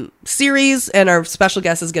series, and our special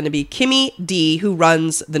guest is going to be Kimmy D, who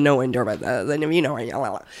runs the No Indoor. You know,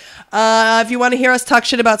 if you want to hear us talk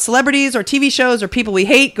shit about celebrities or TV shows or people we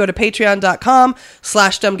hate, go to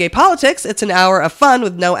patreon.com/dumbgaypolitics. It's an hour of fun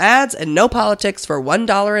with no ads and no politics for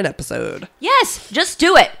 $1 an episode. Yes, just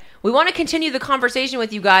do it. We want to continue the conversation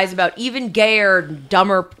with you guys about even gayer,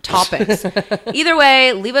 dumber topics. Either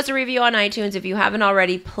way, leave us a review on iTunes if you haven't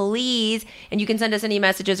already, please. And you can send us any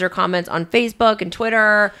messages or comments on Facebook and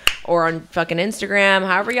Twitter or on fucking Instagram.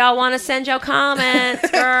 However y'all want to send your comments,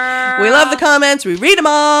 girl. We love the comments. We read them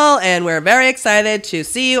all. And we're very excited to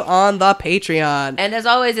see you on the Patreon. And as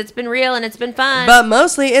always, it's been real and it's been fun. But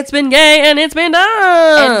mostly it's been gay and it's been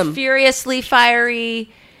dumb. And furiously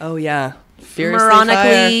fiery. Oh, yeah.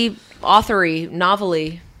 Moronically, authory,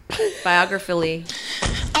 novelly, biographically.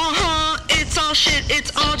 It's all shit,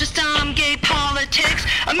 it's all just dumb gay politics.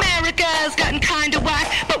 America's gotten kinda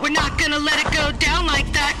whack, but we're not gonna let it go down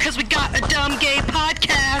like that, cause we got a dumb gay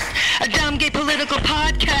podcast, a dumb gay political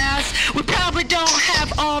podcast. We probably don't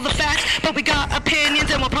have all the facts, but we got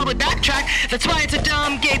opinions and we'll probably backtrack. That's why it's a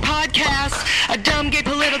dumb gay podcast, a dumb gay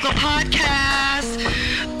political podcast.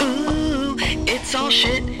 Ooh, it's all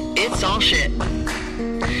shit, it's all shit.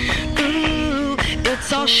 Ooh,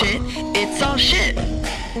 it's all shit, it's all shit.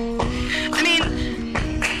 I mean,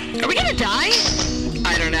 are we gonna die?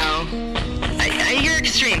 I don't know. You're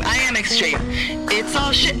extreme. I am extreme. It's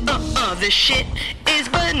all shit. This shit is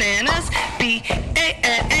bananas.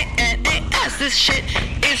 BANANAS. This shit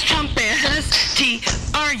is Trumpanas.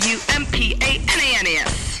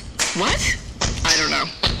 TRUMPANANAS. What? I don't know.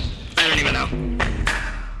 I don't even know.